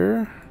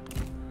here,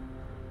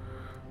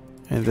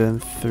 and then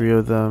 3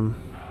 of them.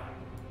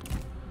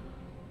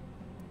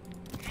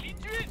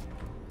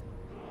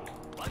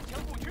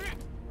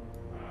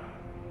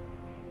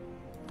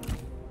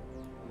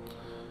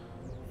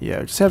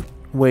 Yeah, we just have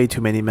way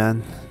too many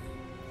men.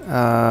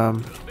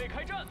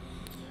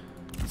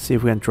 See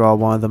if we can draw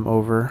one of them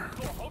over.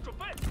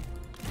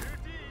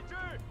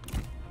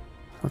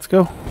 Let's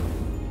go.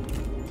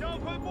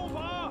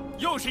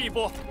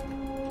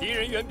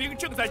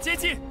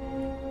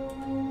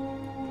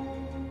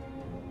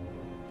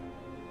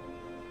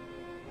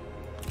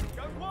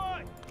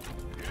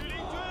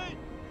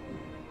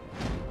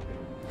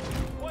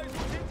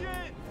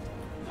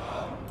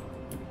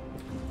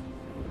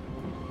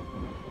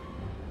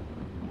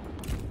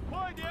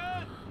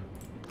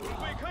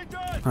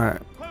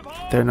 Alright,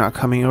 they're not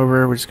coming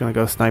over, we're just gonna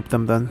go snipe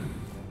them then.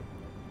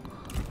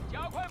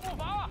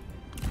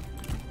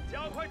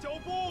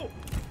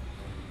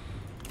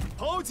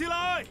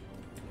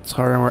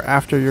 Sorry, we're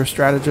after your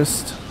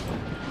strategist.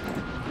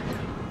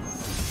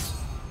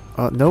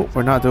 Oh, nope,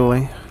 we're not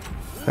dueling.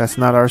 That's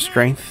not our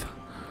strength.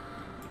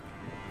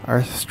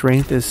 Our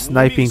strength is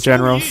sniping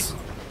generals.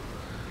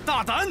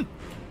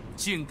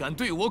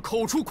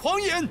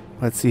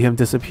 Let's see him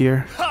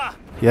disappear.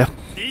 Yep.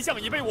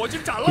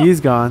 He's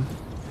gone.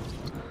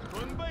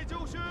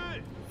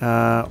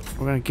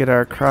 We're gonna get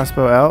our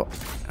crossbow out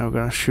and we're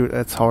gonna shoot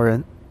at Cao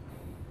Ren.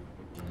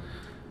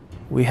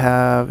 We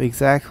have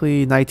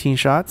exactly 19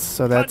 shots,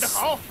 so that's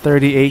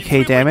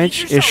 38k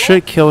damage. It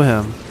should kill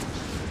him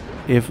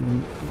if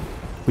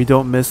we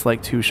don't miss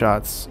like 2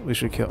 shots. We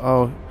should kill.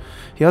 Oh,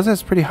 he also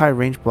has pretty high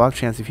range block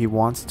chance if he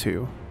wants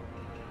to.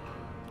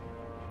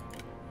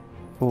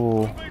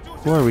 Oh,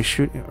 who are we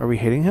shooting? Are we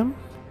hitting him?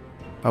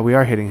 Oh, we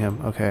are hitting him.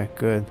 Okay,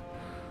 good.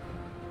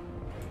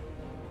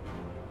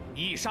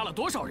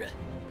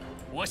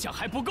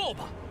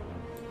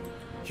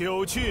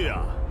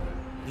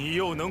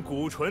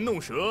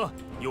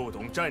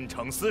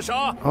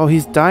 Oh,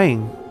 he's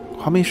dying.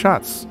 How many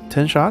shots?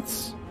 10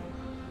 shots?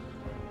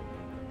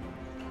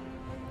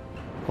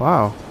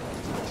 Wow.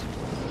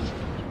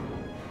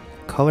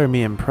 Color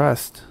me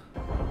impressed.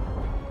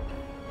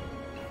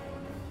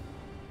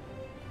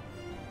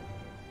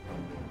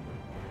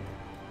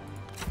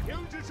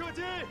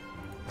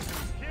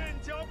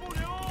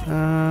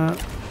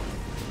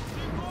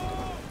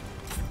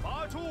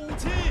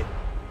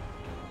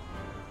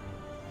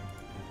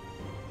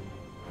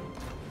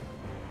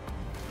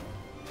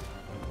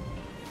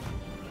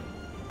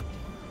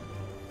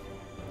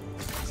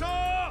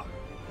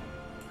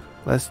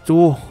 Let's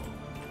duel.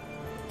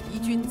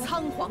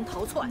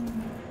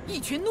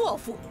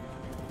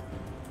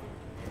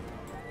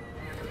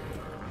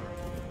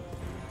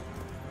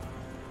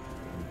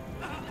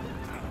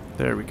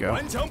 There we go.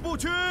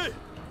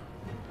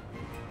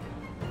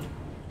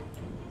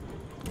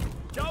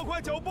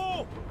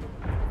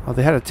 Oh,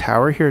 they had a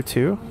tower here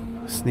too?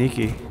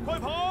 Sneaky.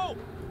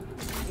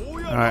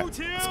 Alright,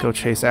 let's go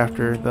chase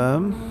after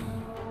them.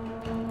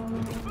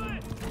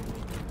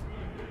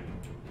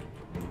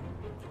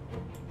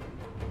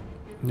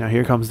 Now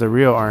here comes the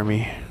real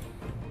army.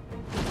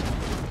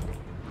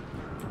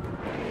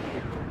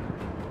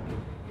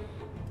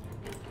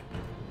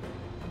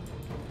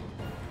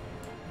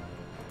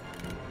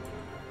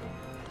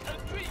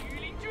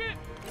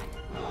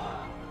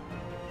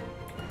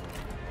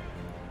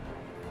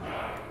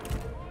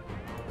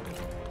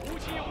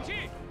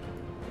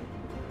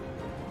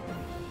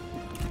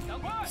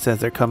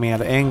 Since they're coming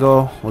at an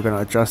angle, we're going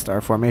to adjust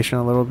our formation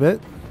a little bit.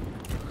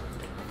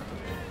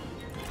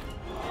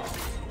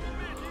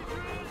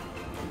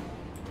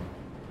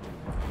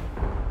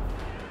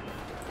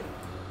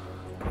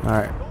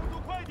 Alright,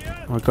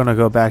 we're going to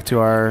go back to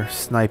our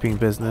sniping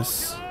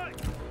business.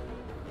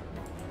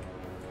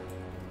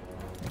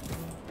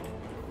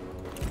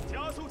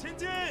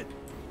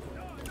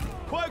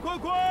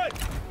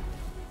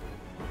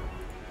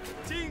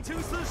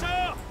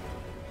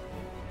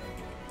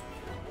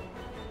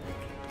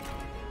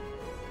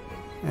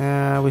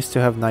 We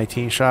still have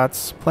 19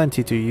 shots,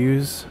 plenty to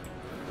use.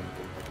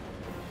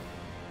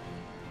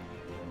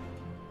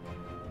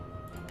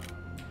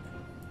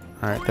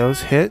 Alright,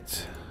 those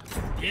hit.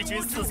 敌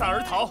军四散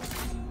而逃，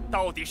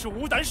到底是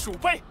无胆鼠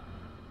辈。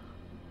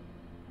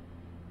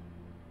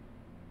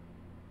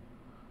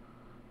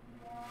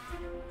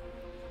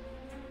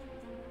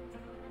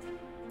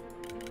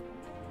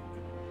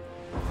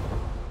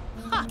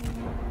哈！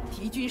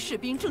敌军士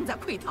兵正在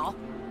溃逃。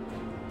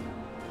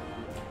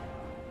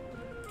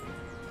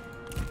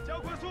加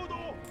快速度！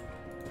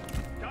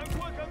赶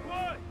快，赶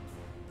快！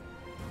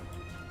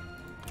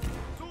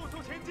速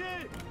速前进！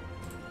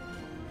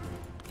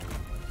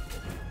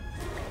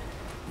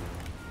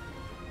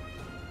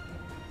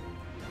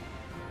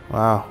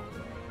 Wow.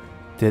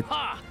 Did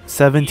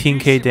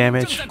 17k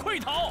damage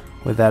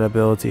with that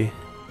ability.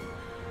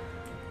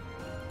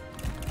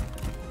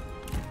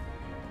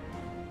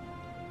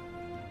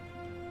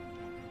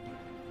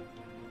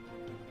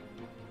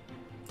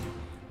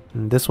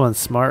 And this one's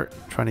smart,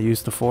 trying to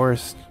use the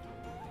forest.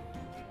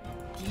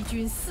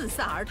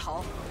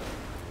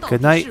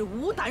 Good night.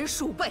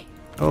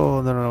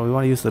 Oh, no, we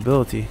want to use the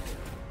ability.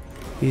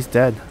 He's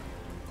dead.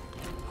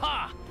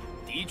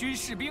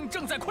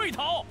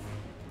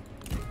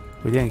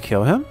 We didn't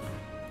kill him?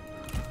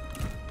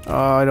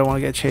 Oh, I don't want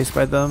to get chased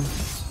by them.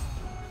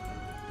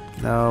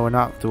 No, we're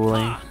not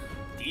dueling.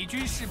 We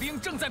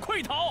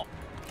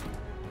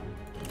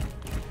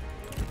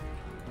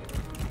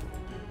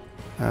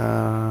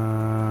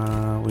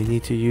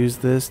need to use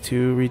this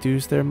to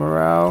reduce their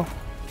morale.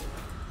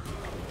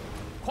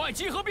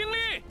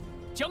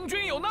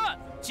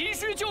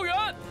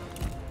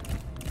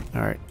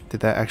 Alright, did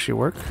that actually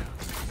work?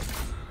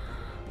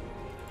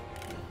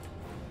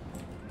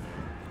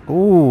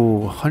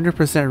 Ooh,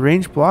 100%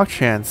 range block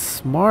chance.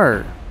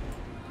 Smart.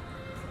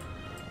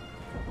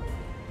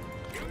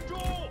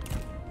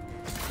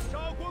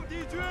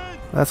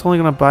 That's only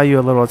gonna buy you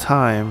a little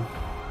time.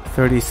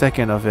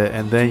 30-second of it,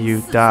 and then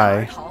you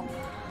die.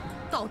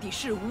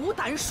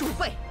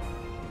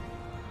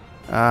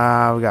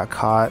 Ah, we got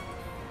caught.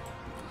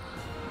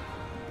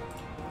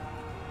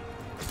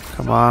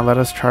 Come on, let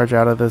us charge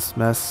out of this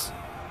mess.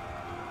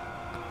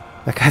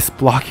 That guy's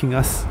blocking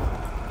us.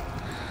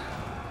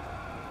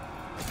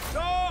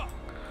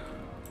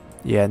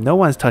 Yeah, no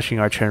one's touching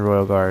our Chen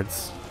Royal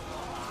Guards.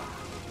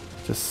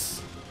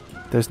 Just...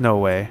 there's no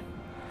way.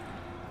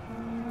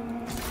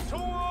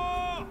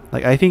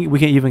 Like, I think we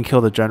can even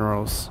kill the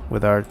generals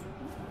with our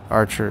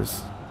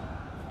archers.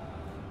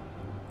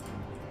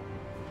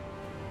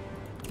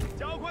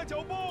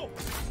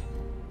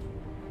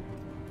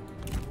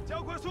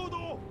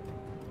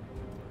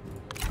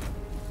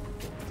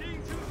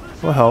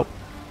 We'll help.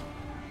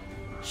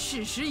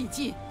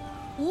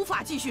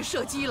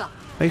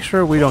 Make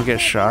sure we don't get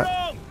shot.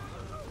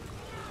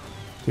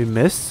 We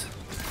missed?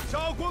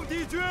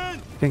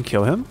 Didn't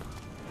kill him?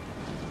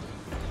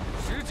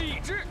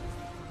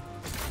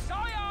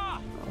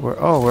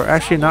 We're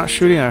actually not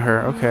shooting at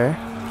her. Okay.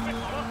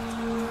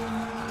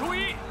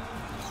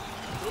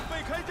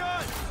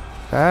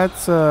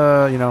 That's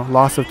you know,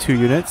 loss of 2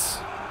 units.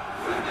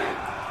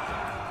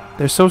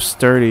 They're so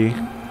sturdy.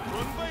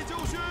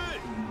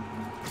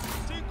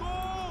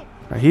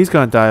 Right, he's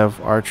gonna die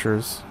of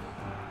archers.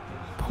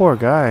 Poor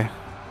guy.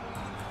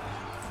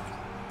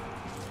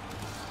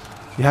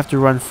 You have to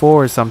run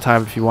forward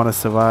sometime if you want to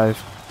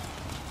survive.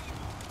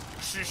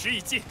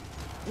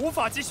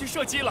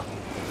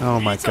 Oh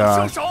my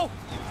god.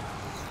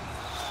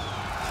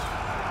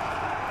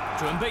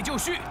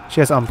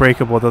 She has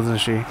unbreakable, doesn't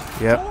she?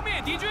 Yep.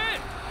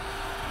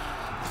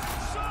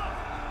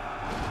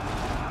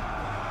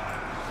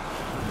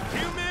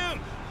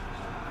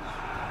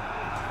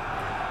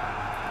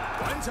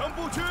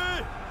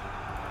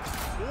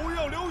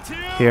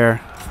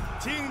 Here.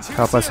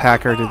 Help us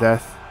hack her to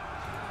death.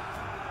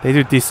 They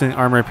do decent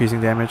armor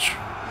piercing damage.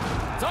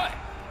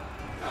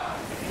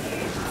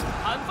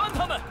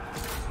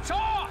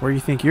 Where do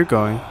you think you're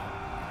going?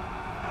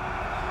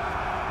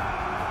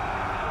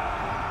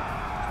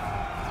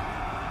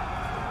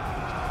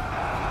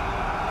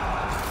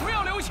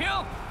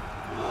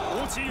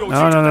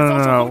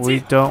 No.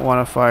 We don't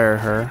want to fire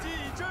her.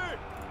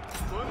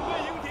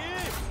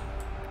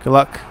 Good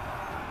luck.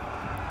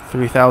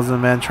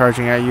 3,000 men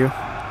charging at you.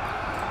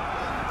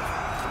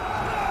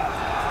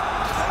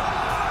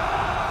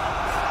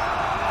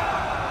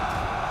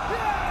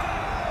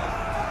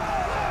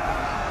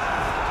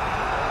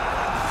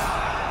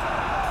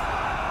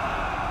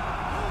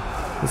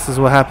 This is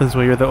what happens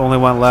when you're the only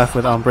one left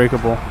with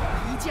unbreakable.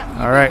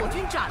 Alright.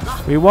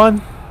 We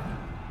won.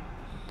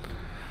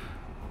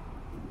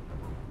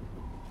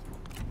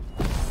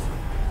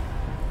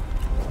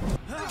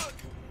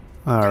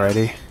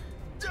 Alrighty.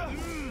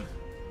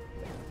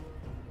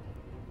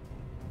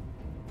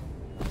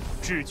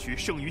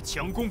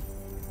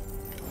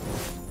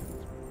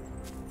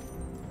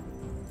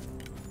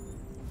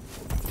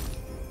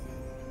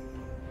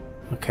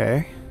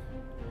 Okay.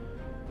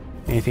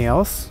 Anything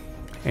else?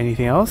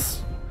 Anything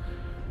else?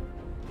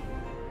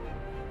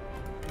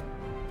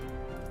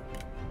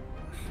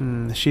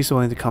 She's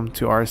willing to come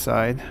to our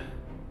side.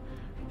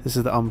 This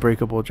is the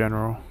unbreakable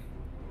general.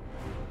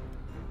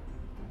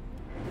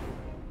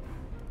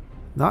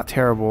 Not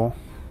terrible.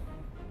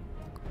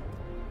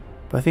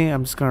 But I think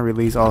I'm just gonna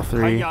release all 弹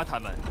three. 压他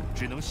们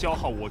只能消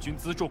耗我军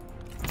辎重，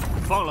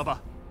放了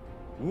吧，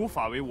无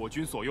法为我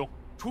军所用。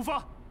出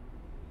发。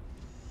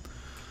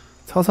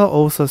 Cao Cao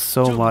owes us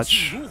so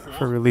much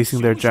for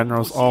releasing their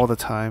generals all the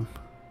time.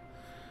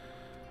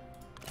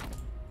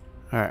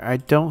 Alright, I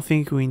don't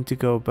think we need to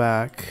go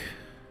back.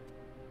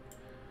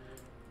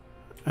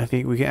 I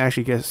think we can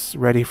actually get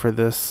ready for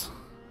this.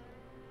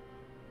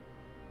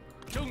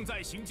 正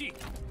在行进，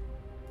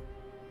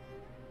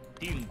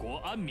定国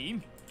安民。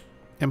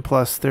 And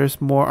plus, there's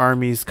more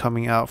armies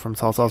coming out from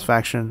Cao Cao's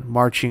faction,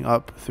 marching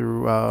up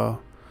through,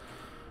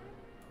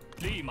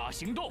 立马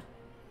行动。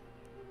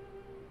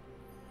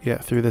 yeah,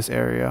 through this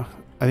area.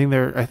 I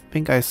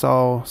think I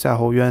saw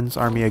Xiahou Yuan's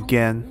army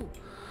again.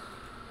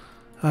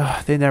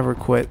 They never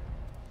quit.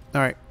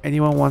 Alright,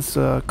 anyone wants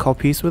to call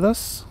peace with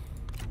us?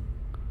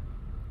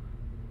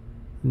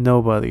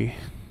 Nobody.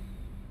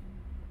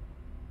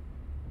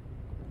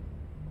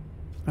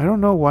 I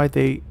don't know why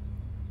they're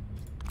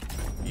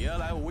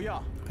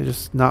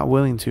just not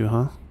willing to,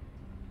 huh?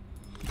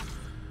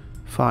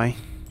 Fine.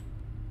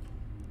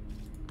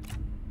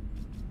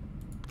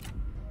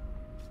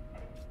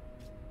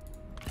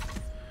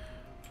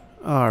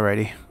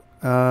 Alrighty.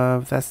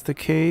 If that's the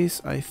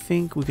case, I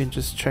think we can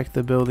just check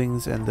the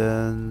buildings and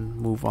then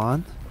move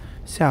on.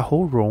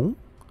 Xiahou Rong?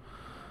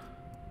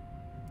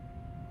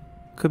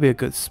 Could be a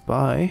good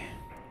spy.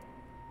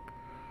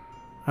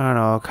 I don't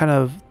know, kind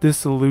of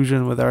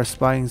disillusioned with our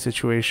spying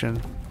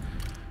situation.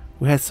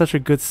 We had such a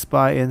good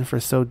spy in for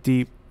so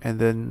deep, and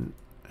then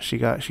she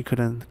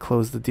couldn't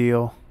close the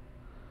deal.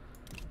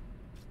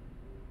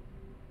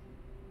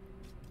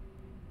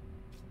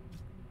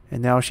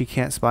 And now she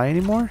can't spy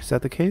anymore? Is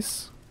that the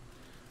case?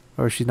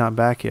 Or is she not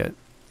back yet?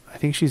 I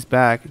think she's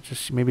back.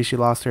 Just maybe she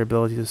lost her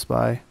ability to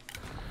spy.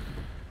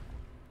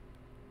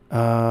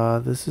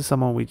 This is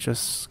someone we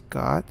just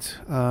got.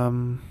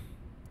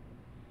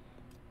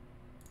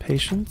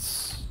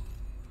 Patience.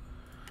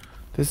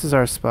 This is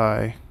our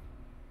spy.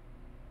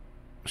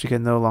 She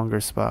can no longer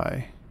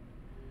spy.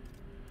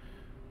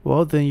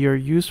 Well, then your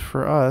use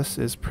for us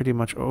is pretty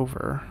much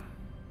over.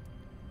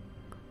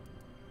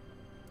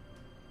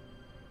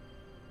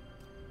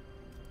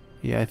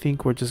 Yeah, I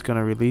think we're just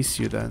gonna release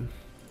you then.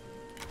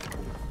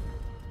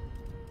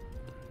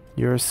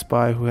 You're a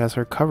spy who has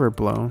her cover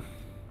blown.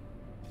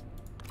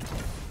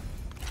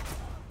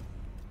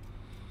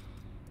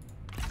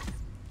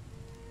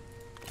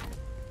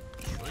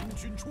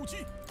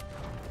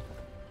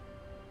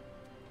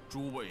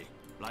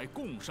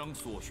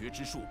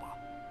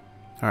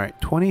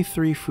 Alright,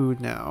 23 food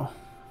now.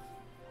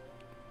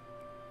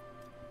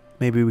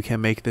 Maybe we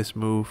can make this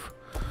move.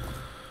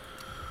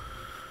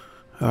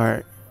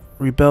 Alright.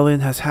 Rebellion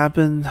has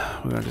happened.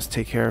 We're gonna just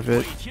take care of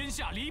it.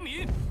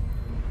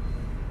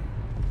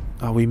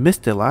 Oh, we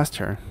missed it last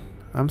turn.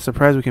 I'm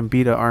surprised we can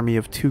beat an army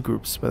of 2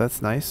 groups, but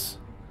that's nice.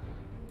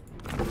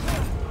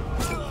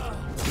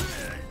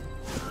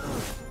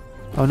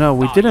 Oh no,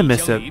 we didn't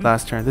miss it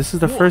last turn. This is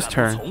the first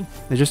turn.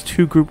 They just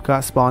 2 groups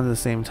got spawned at the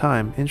same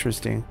time.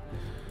 Interesting.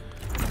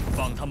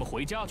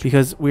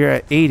 Because we're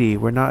at 80,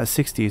 we're not at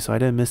 60, so I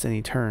didn't miss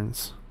any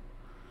turns.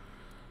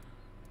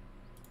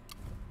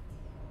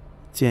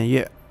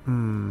 Jianye.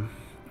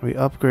 We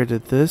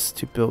upgraded this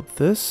to build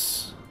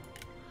this.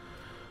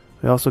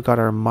 We also got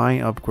our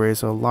mine upgrade,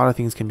 so a lot of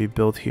things can be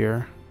built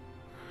here.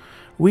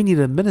 We need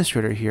an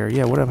administrator here.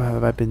 Yeah, what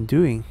have I been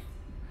doing?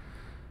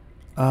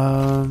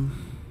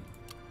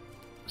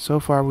 So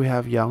far we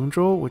have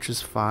Yangzhou, which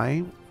is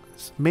fine.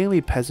 It's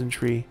mainly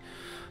peasantry,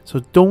 so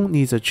Dong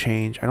needs a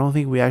change. I don't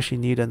think we actually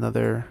need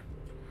another.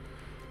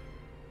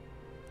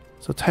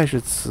 So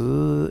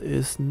Taishici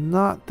is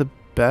not the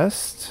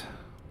best.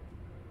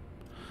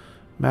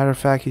 Matter of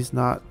fact, he's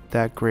not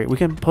that great. We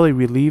can probably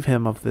relieve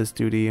him of this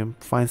duty and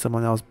find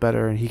someone else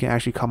better, and he can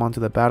actually come onto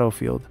the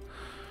battlefield.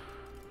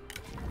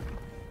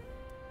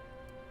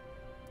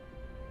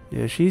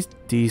 Yeah, she's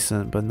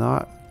decent, but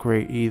not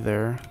great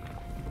either.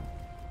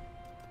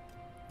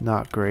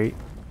 Not great.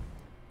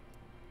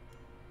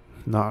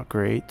 Not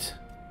great.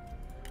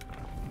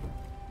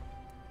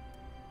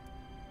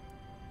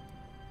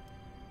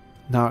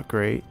 Not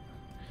great.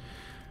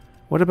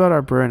 What about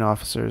our burn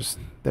officers?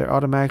 They're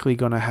automatically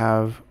going to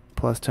have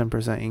plus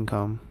 10%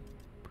 income.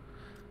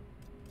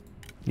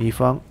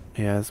 Mifeng?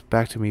 Yeah, it's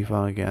back to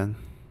Mifeng again.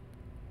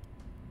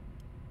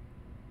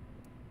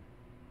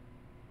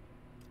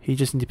 He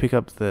just needs to pick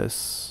up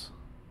this.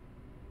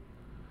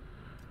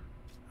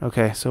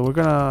 Okay, so we're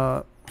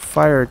gonna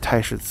fire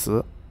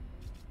Taishici.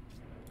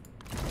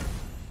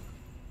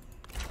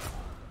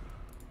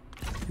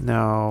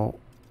 Now,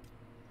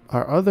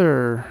 our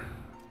other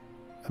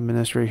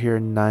administrator here,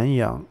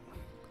 Nanyang.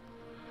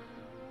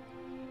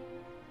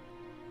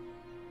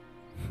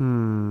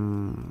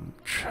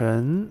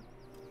 Chen,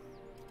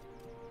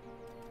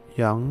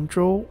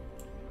 Yangzhou.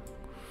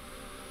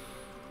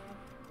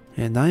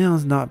 Yeah,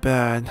 Nanyang's not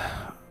bad.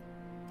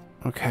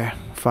 Okay,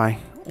 fine.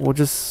 We'll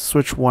just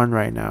switch one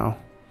right now.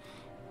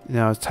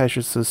 Now, is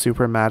Taishici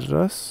super mad at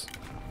us?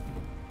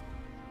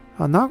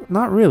 Oh,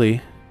 not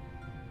really.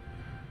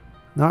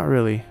 Not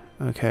really.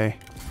 Okay.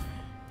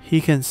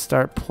 He can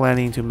start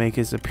planning to make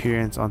his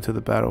appearance onto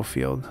the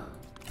battlefield.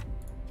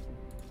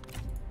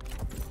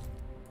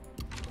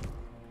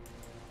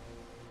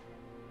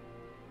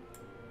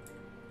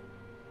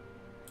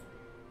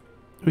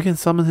 We can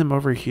summon him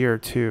over here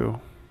too.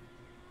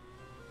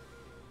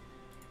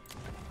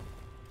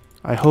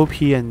 I hope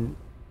he and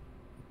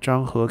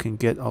Zhang He can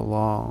get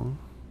along.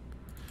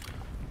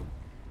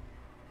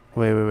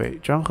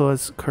 Wait. Zhang He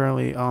is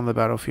currently on the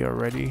battlefield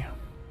already.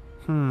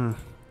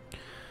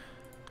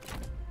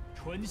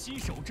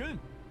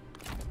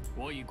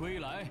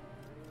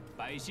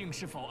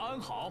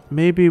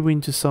 Maybe we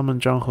need to summon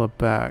Zhang He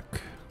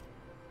back.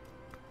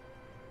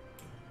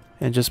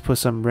 And just put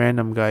some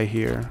random guy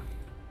here.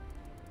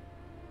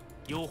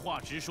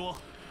 Alright,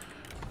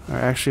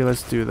 actually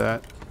let's do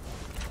that.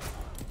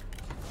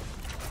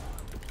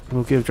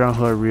 We'll give Zhang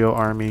He a real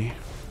army.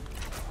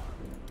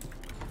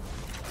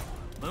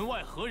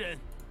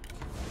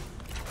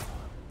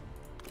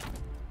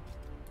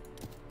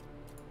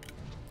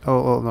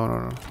 Oh,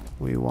 no.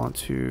 We want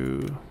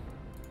to...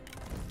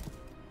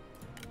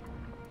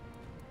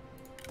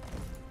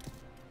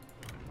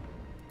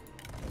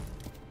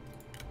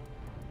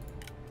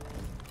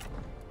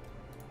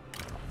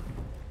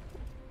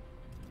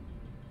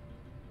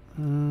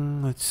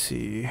 let's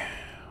see.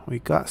 We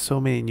got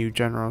so many new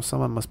generals.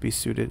 Someone must be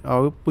suited.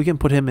 Oh, we can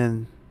put him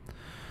in.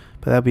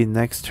 But that'll be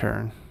next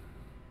turn.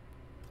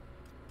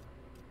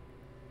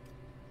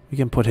 We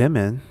can put him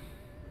in.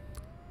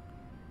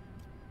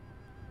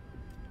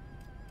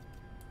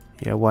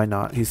 Yeah, why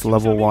not? He's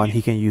level 1.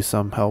 He can use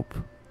some help.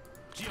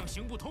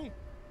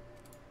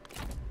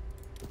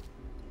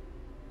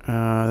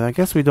 I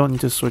guess we don't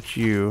need to switch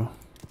you.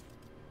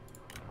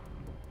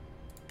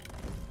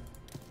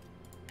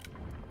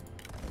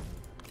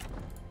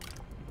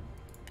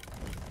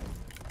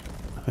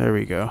 There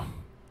we go.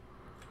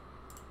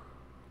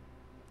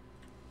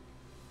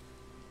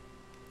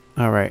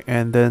 Alright,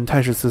 and then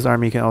Taishitsu's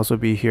army can also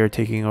be here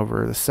taking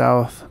over the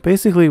south.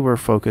 Basically, we're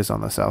focused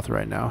on the south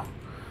right now.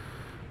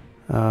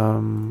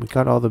 We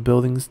got all the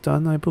buildings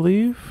done, I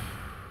believe.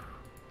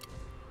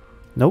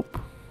 Nope.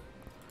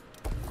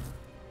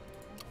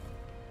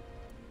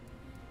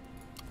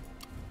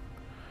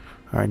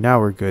 Alright, now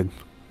we're good.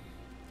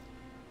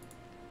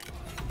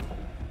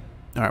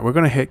 Alright, we're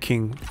going to hit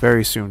King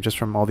very soon just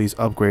from all these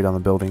upgrades on the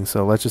buildings.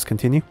 So let's just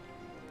continue.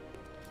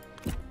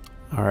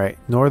 Alright,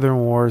 Northern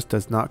Wars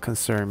does not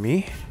concern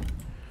me.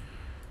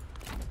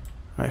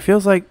 Alright,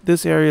 feels like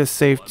this area is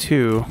safe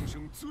too.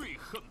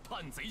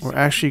 We're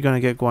actually going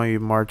to get Guan Yu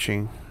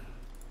marching.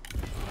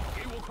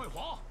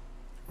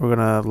 We're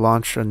going to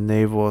launch a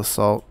naval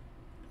assault.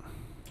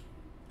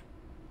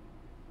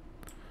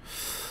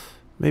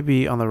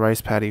 Maybe on the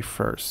rice paddy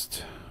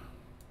first.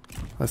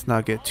 Let's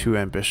not get too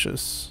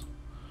ambitious.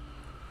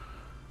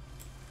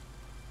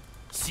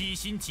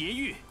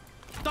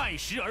 Alright,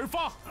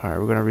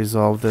 we're going to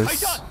resolve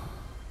this.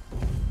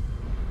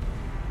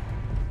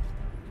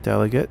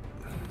 Delegate.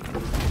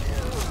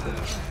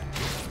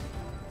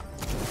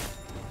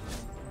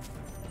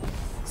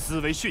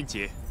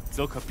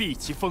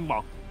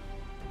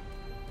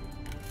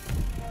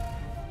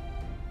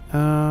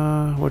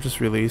 We'll just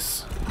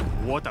release.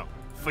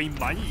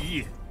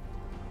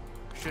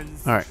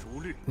 Alright,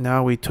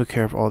 now we took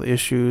care of all the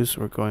issues.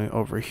 We're going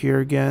over here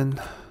again.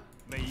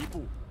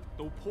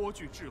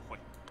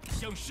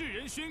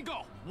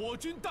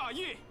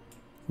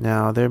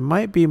 Now, there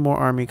might be more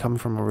army coming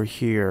from over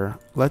here.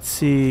 Let's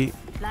see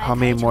how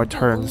many more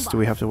turns do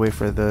we have to wait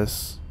for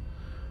this.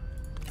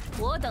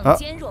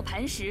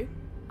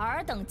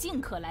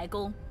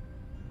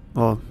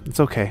 Well, it's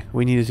okay.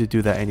 We needed to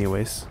do that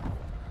anyways.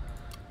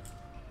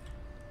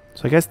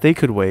 So I guess they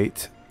could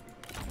wait.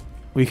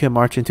 We can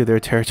march into their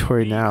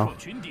territory now.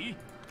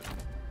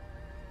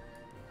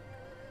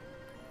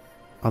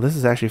 Oh, this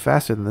is actually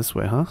faster than this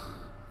way, huh?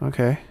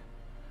 Okay.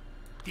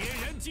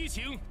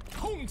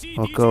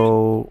 I'll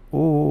go...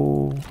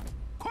 Ooh.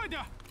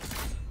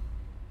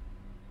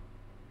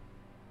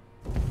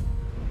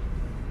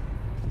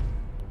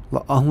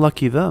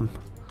 Unlucky them.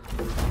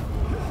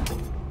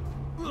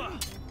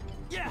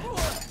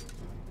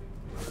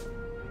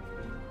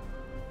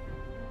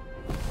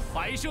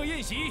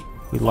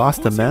 We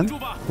lost the men?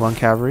 One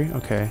cavalry?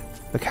 Okay.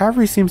 The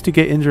cavalry seems to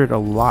get injured a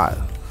lot.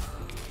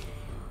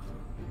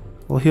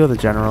 We'll heal the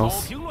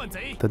generals.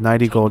 The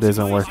 90 gold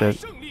isn't worth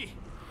it.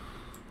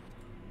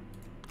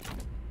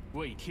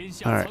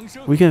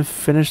 Alright, we can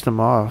finish them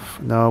off.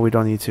 No, we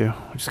don't need to.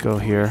 Just go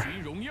here.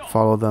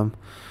 Follow them.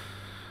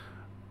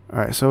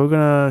 Alright, so we're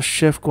gonna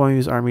shift Guan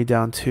Yu's army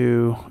down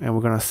too. And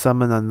we're gonna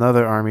summon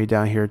another army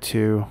down here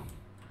too.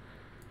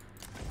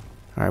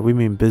 Alright, we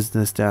mean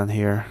business down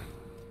here.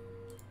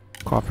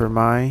 Copper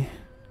mine.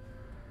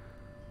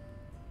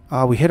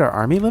 We hit our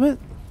army limit?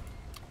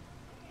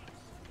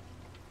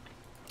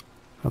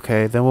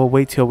 Okay, then we'll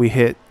wait till we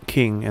hit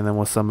King and then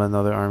we'll summon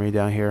another army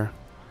down here.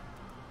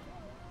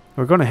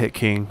 We're gonna hit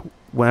King.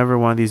 Whenever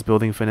one of these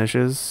buildings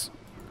finishes,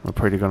 we're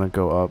pretty gonna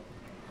go up.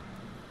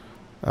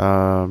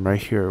 Right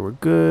here we're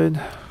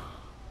good.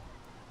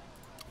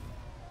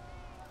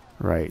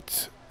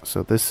 Right.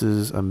 So this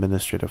is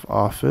administrative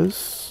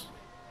office.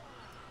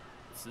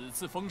 此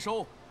次丰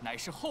收乃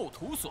是后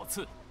土所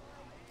赐。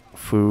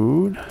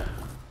 Food.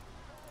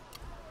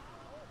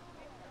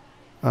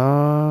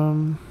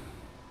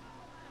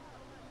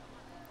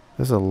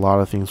 There's a lot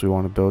of things we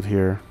want to build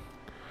here.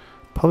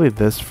 Probably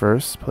this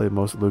first, probably the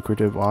most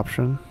lucrative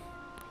option.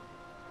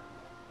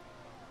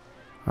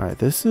 Alright,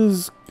 this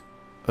is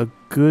a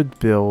good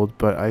build,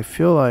 but I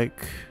feel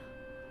like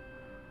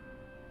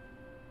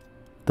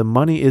the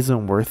money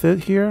isn't worth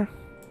it here.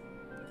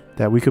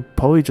 That we could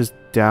probably just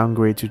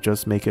downgrade to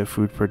just make it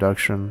food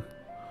production.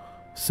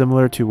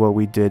 Similar to what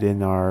we did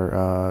in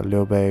our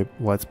Liu Bei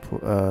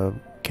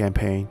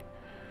campaign.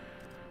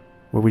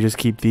 Where we just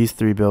keep these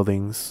 3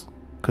 buildings.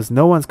 Because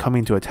no one's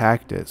coming to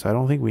attack it, so I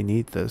don't think we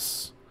need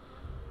this.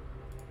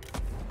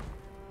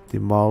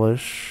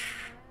 Demolish.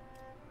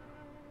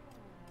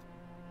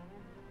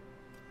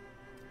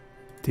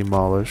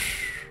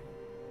 Demolish.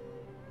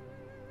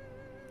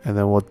 And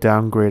then we'll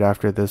downgrade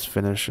after this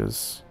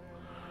finishes.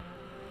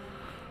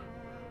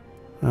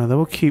 Then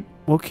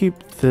we'll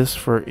keep this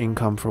for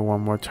income for one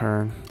more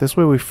turn. This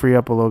way we free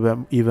up a little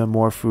bit even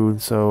more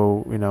food,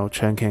 so you know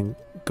Chen can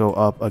go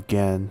up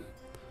again.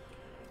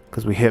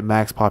 Because we hit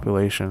max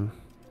population.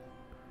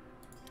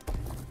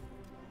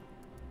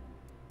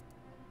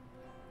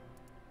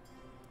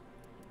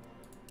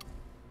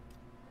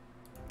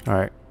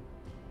 Alright.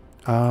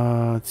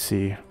 Let's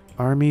see.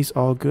 Armies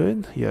all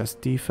good? Yes,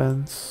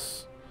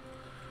 defense.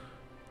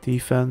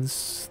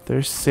 Defense.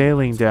 They're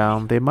sailing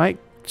down. They might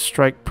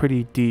strike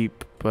pretty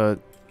deep, but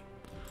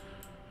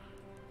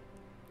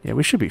yeah,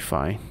 we should be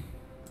fine.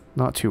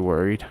 Not too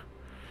worried.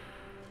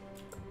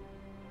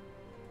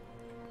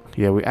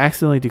 Yeah, we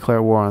accidentally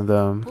declared war on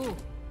them.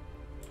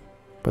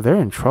 But they're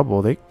in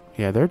trouble.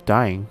 They're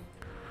dying.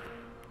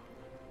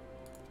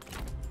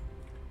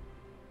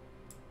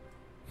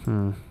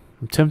 I'm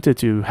tempted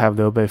to have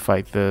Liu Bei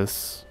fight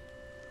this.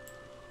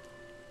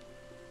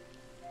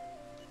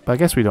 But I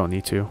guess we don't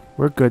need to.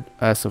 We're good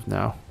as of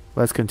now.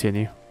 Let's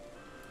continue.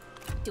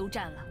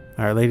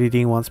 Alright, Lady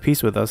Ding wants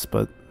peace with us,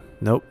 but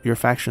nope, your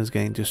faction is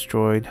getting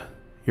destroyed.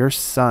 Your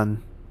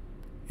son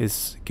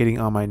is getting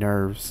on my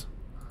nerves.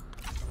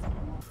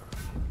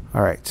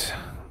 Alright.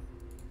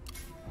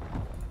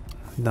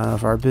 None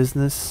of our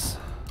business.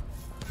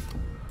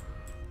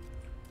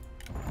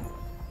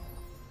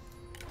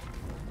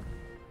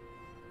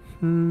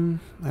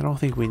 I don't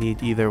think we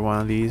need either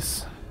one of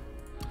these.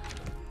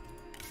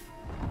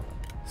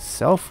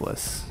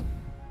 Selfless.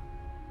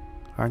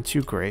 Aren't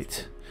you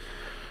great?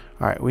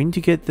 Alright, we need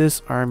to get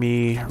this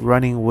army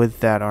running with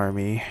that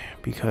army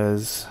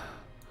because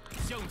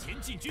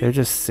they're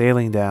just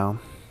sailing down.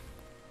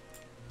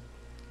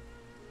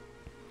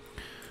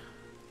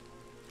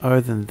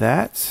 Other than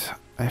that,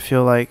 I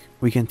feel like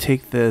we can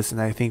take this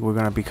and I think we're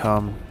going to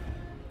become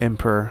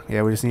emperor.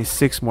 Yeah, we just need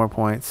 6 more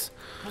points.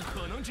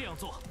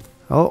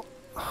 Oh,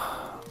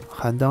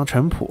 Handang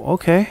Chenpu.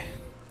 Okay.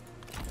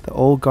 The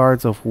old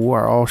guards of Wu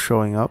are all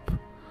showing up.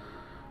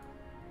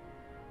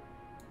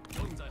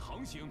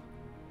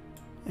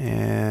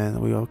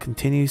 And we will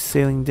continue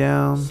sailing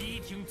down.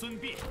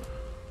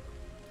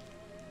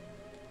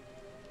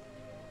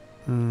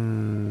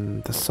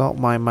 The salt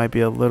mine might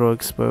be a little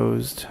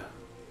exposed.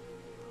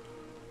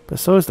 But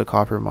so is the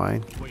copper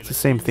mine. It's the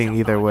same thing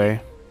either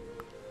way.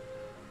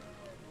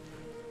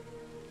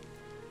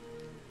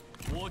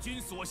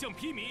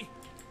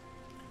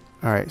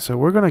 Alright, so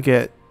we're gonna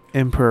get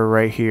Emperor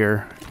right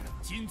here.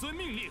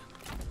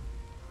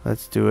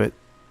 Let's do it.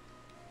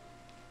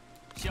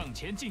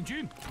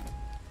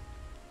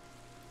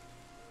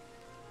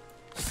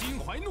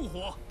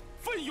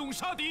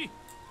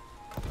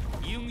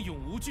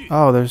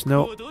 Oh, there's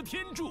no...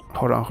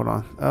 Hold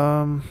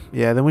on.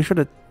 Yeah, then we should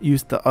have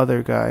used the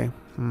other guy.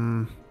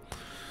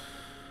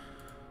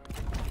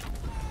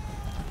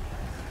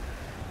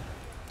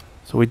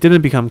 So we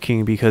didn't become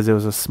king because it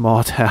was a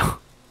small town.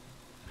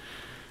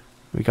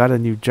 We got a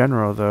new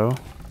general though.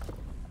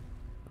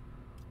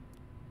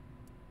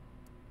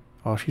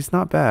 Oh, she's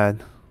not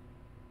bad.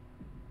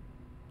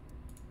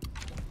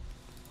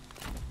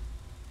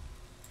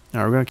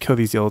 Now we're gonna kill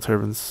these yellow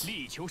turbans.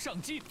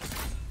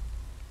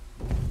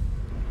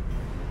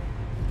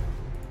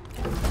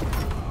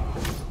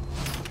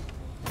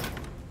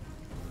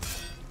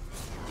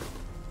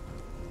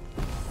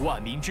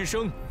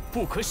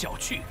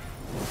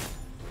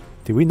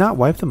 Did we not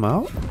wipe them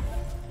out?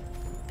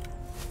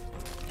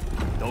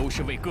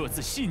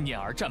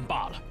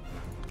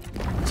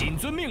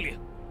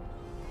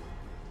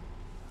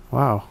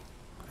 Wow,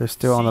 they're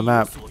still on the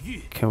map.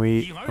 Can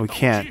we? We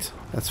can't.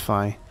 That's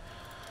fine.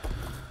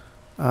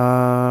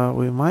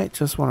 We might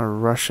just want to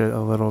rush it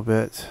a little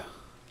bit.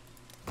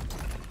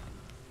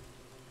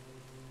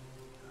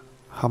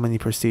 How many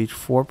prestige?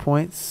 4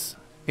 points?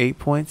 8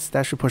 points?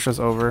 That should push us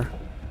over.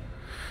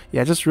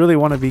 Yeah, I just really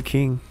want to be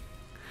king.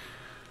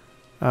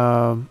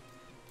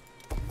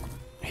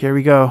 Here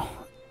we go.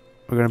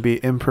 We're gonna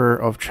be Emperor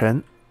of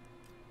Chen.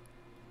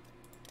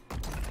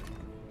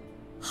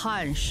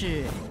 汉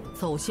室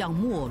走向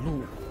末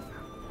路，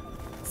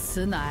此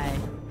此乃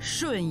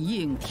顺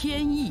应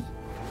天意。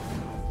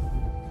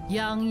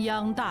泱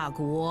泱大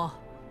国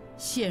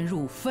陷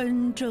入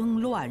纷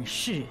争乱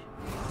世，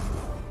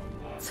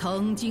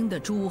曾经的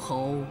诸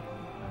侯，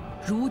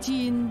如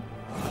今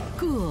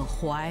各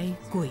怀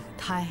鬼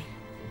胎，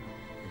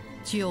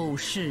旧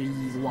事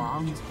已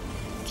亡，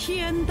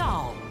天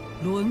道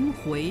轮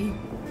回，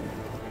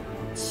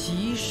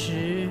其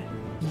时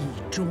已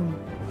终。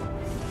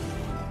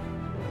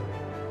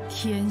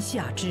天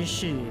下之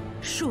事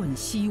瞬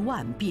息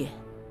万变。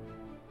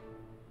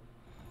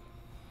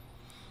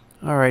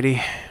 Alrighty,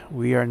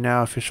 we are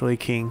now officially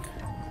king.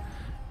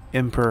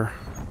 Emperor.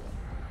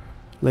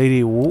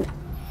 Lady Wu.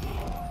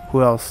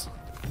 Who else?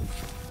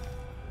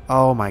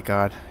 Oh my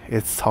god.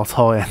 It's Cao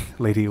Cao and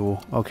Lady Wu.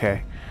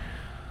 Okay.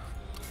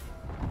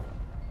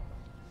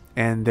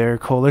 And their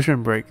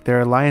coalition break. Their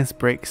alliance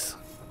breaks.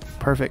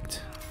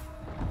 Perfect.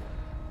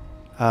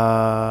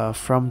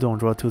 From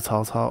Dongzhuo to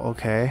Cao Cao.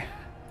 Okay.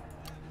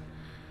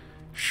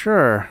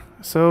 Sure.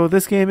 So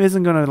this game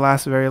isn't going to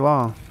last very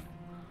long.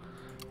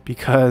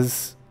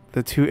 Because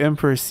the 2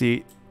 emperor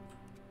seat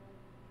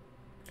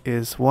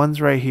is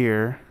one's right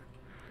here.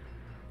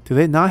 Do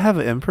they not have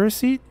an emperor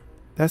seat?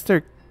 That's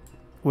their...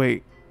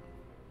 Wait.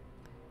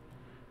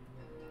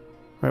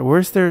 Right,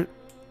 where's their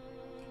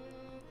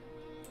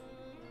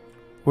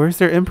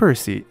emperor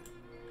seat?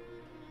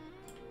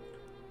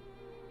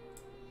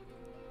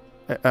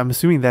 I'm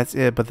assuming that's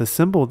it, but the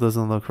symbol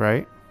doesn't look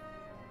right.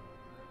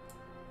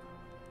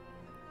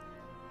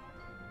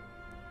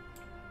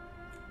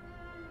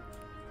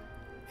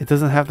 It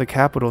doesn't have the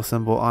capital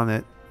symbol on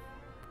it.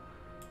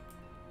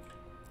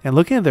 And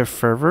looking at their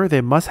fervor,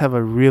 they must have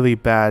a really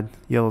bad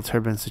yellow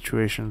turban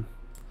situation.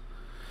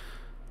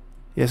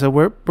 Yeah, so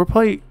we're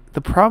probably...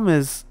 The problem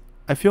is,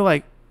 I feel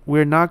like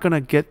we're not going to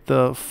get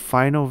the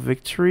final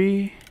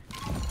victory.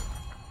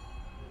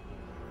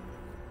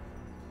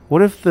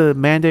 What if the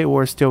Mandate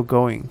War is still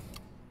going?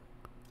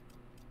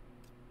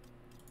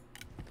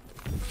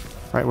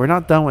 Right, we're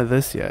not done with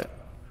this yet.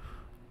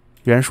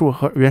 Yuan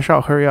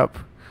Shao, hurry up.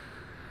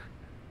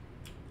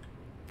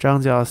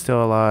 Zhang Jiao is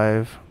still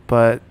alive,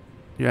 but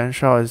Yuan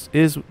Shao is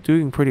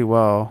doing pretty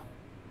well.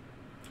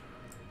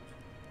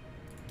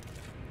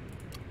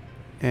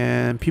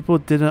 And people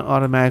didn't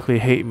automatically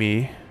hate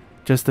me.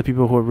 Just the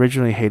people who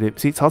originally hated.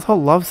 See, Cao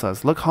Cao loves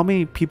us. Look how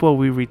many people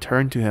we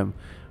returned to him.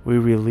 We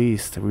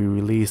released. Alright,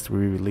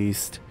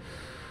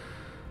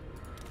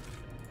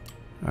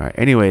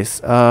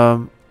 anyways.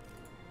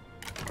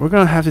 We're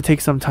going to have to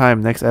take some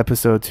time next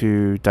episode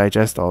to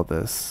digest all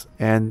this.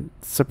 And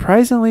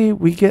surprisingly,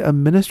 we get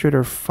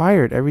administrator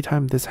fired every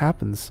time this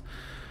happens.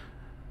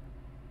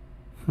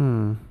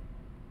 I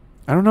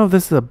don't know if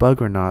this is a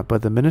bug or not,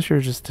 but the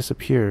administrator just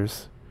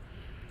disappears.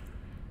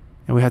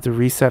 And we have to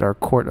reset our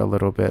court a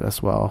little bit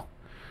as well.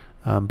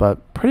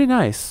 But pretty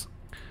nice.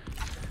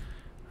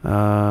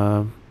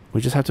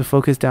 We just have to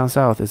focus down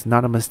south. It's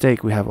not a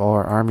mistake. We have all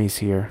our armies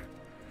here.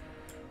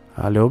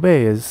 Liu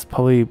Bei is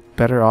probably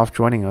better off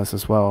joining us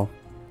as well.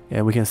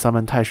 And we can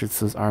summon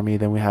Taishitsu's army.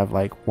 Then we have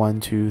like 1,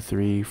 2,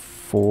 3,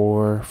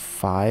 4,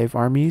 5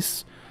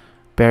 armies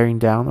bearing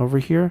down over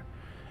here.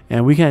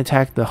 And we can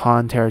attack the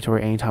Han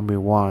territory anytime we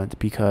want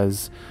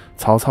because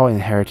Cao Cao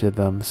inherited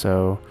them.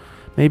 So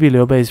maybe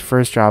Liu Bei's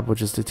first job was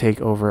just to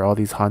take over all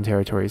these Han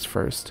territories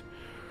first.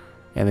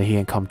 And then he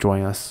can come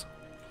join us.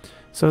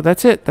 So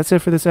that's it. That's it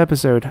for this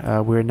episode.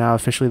 We're now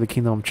officially the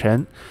Kingdom of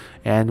Chen.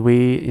 And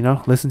we,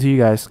 listen to you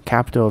guys.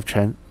 Capital of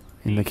Chen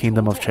in the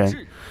Kingdom of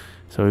Chen.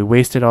 So we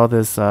wasted all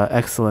this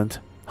excellent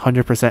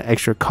 100%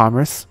 extra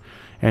commerce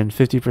and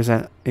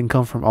 50%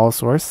 income from all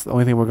source. The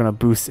only thing we're going to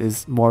boost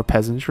is more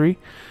peasantry.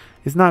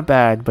 It's not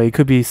bad, but it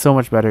could be so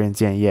much better in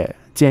Jianye.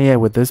 Jianye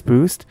with this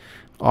boost,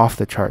 off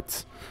the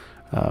charts.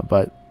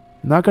 But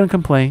not going to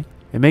complain.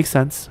 It makes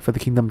sense for the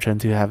Kingdom of Chen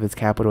to have its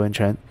capital in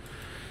Chen.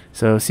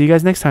 So see you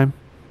guys next time.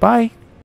 Bye!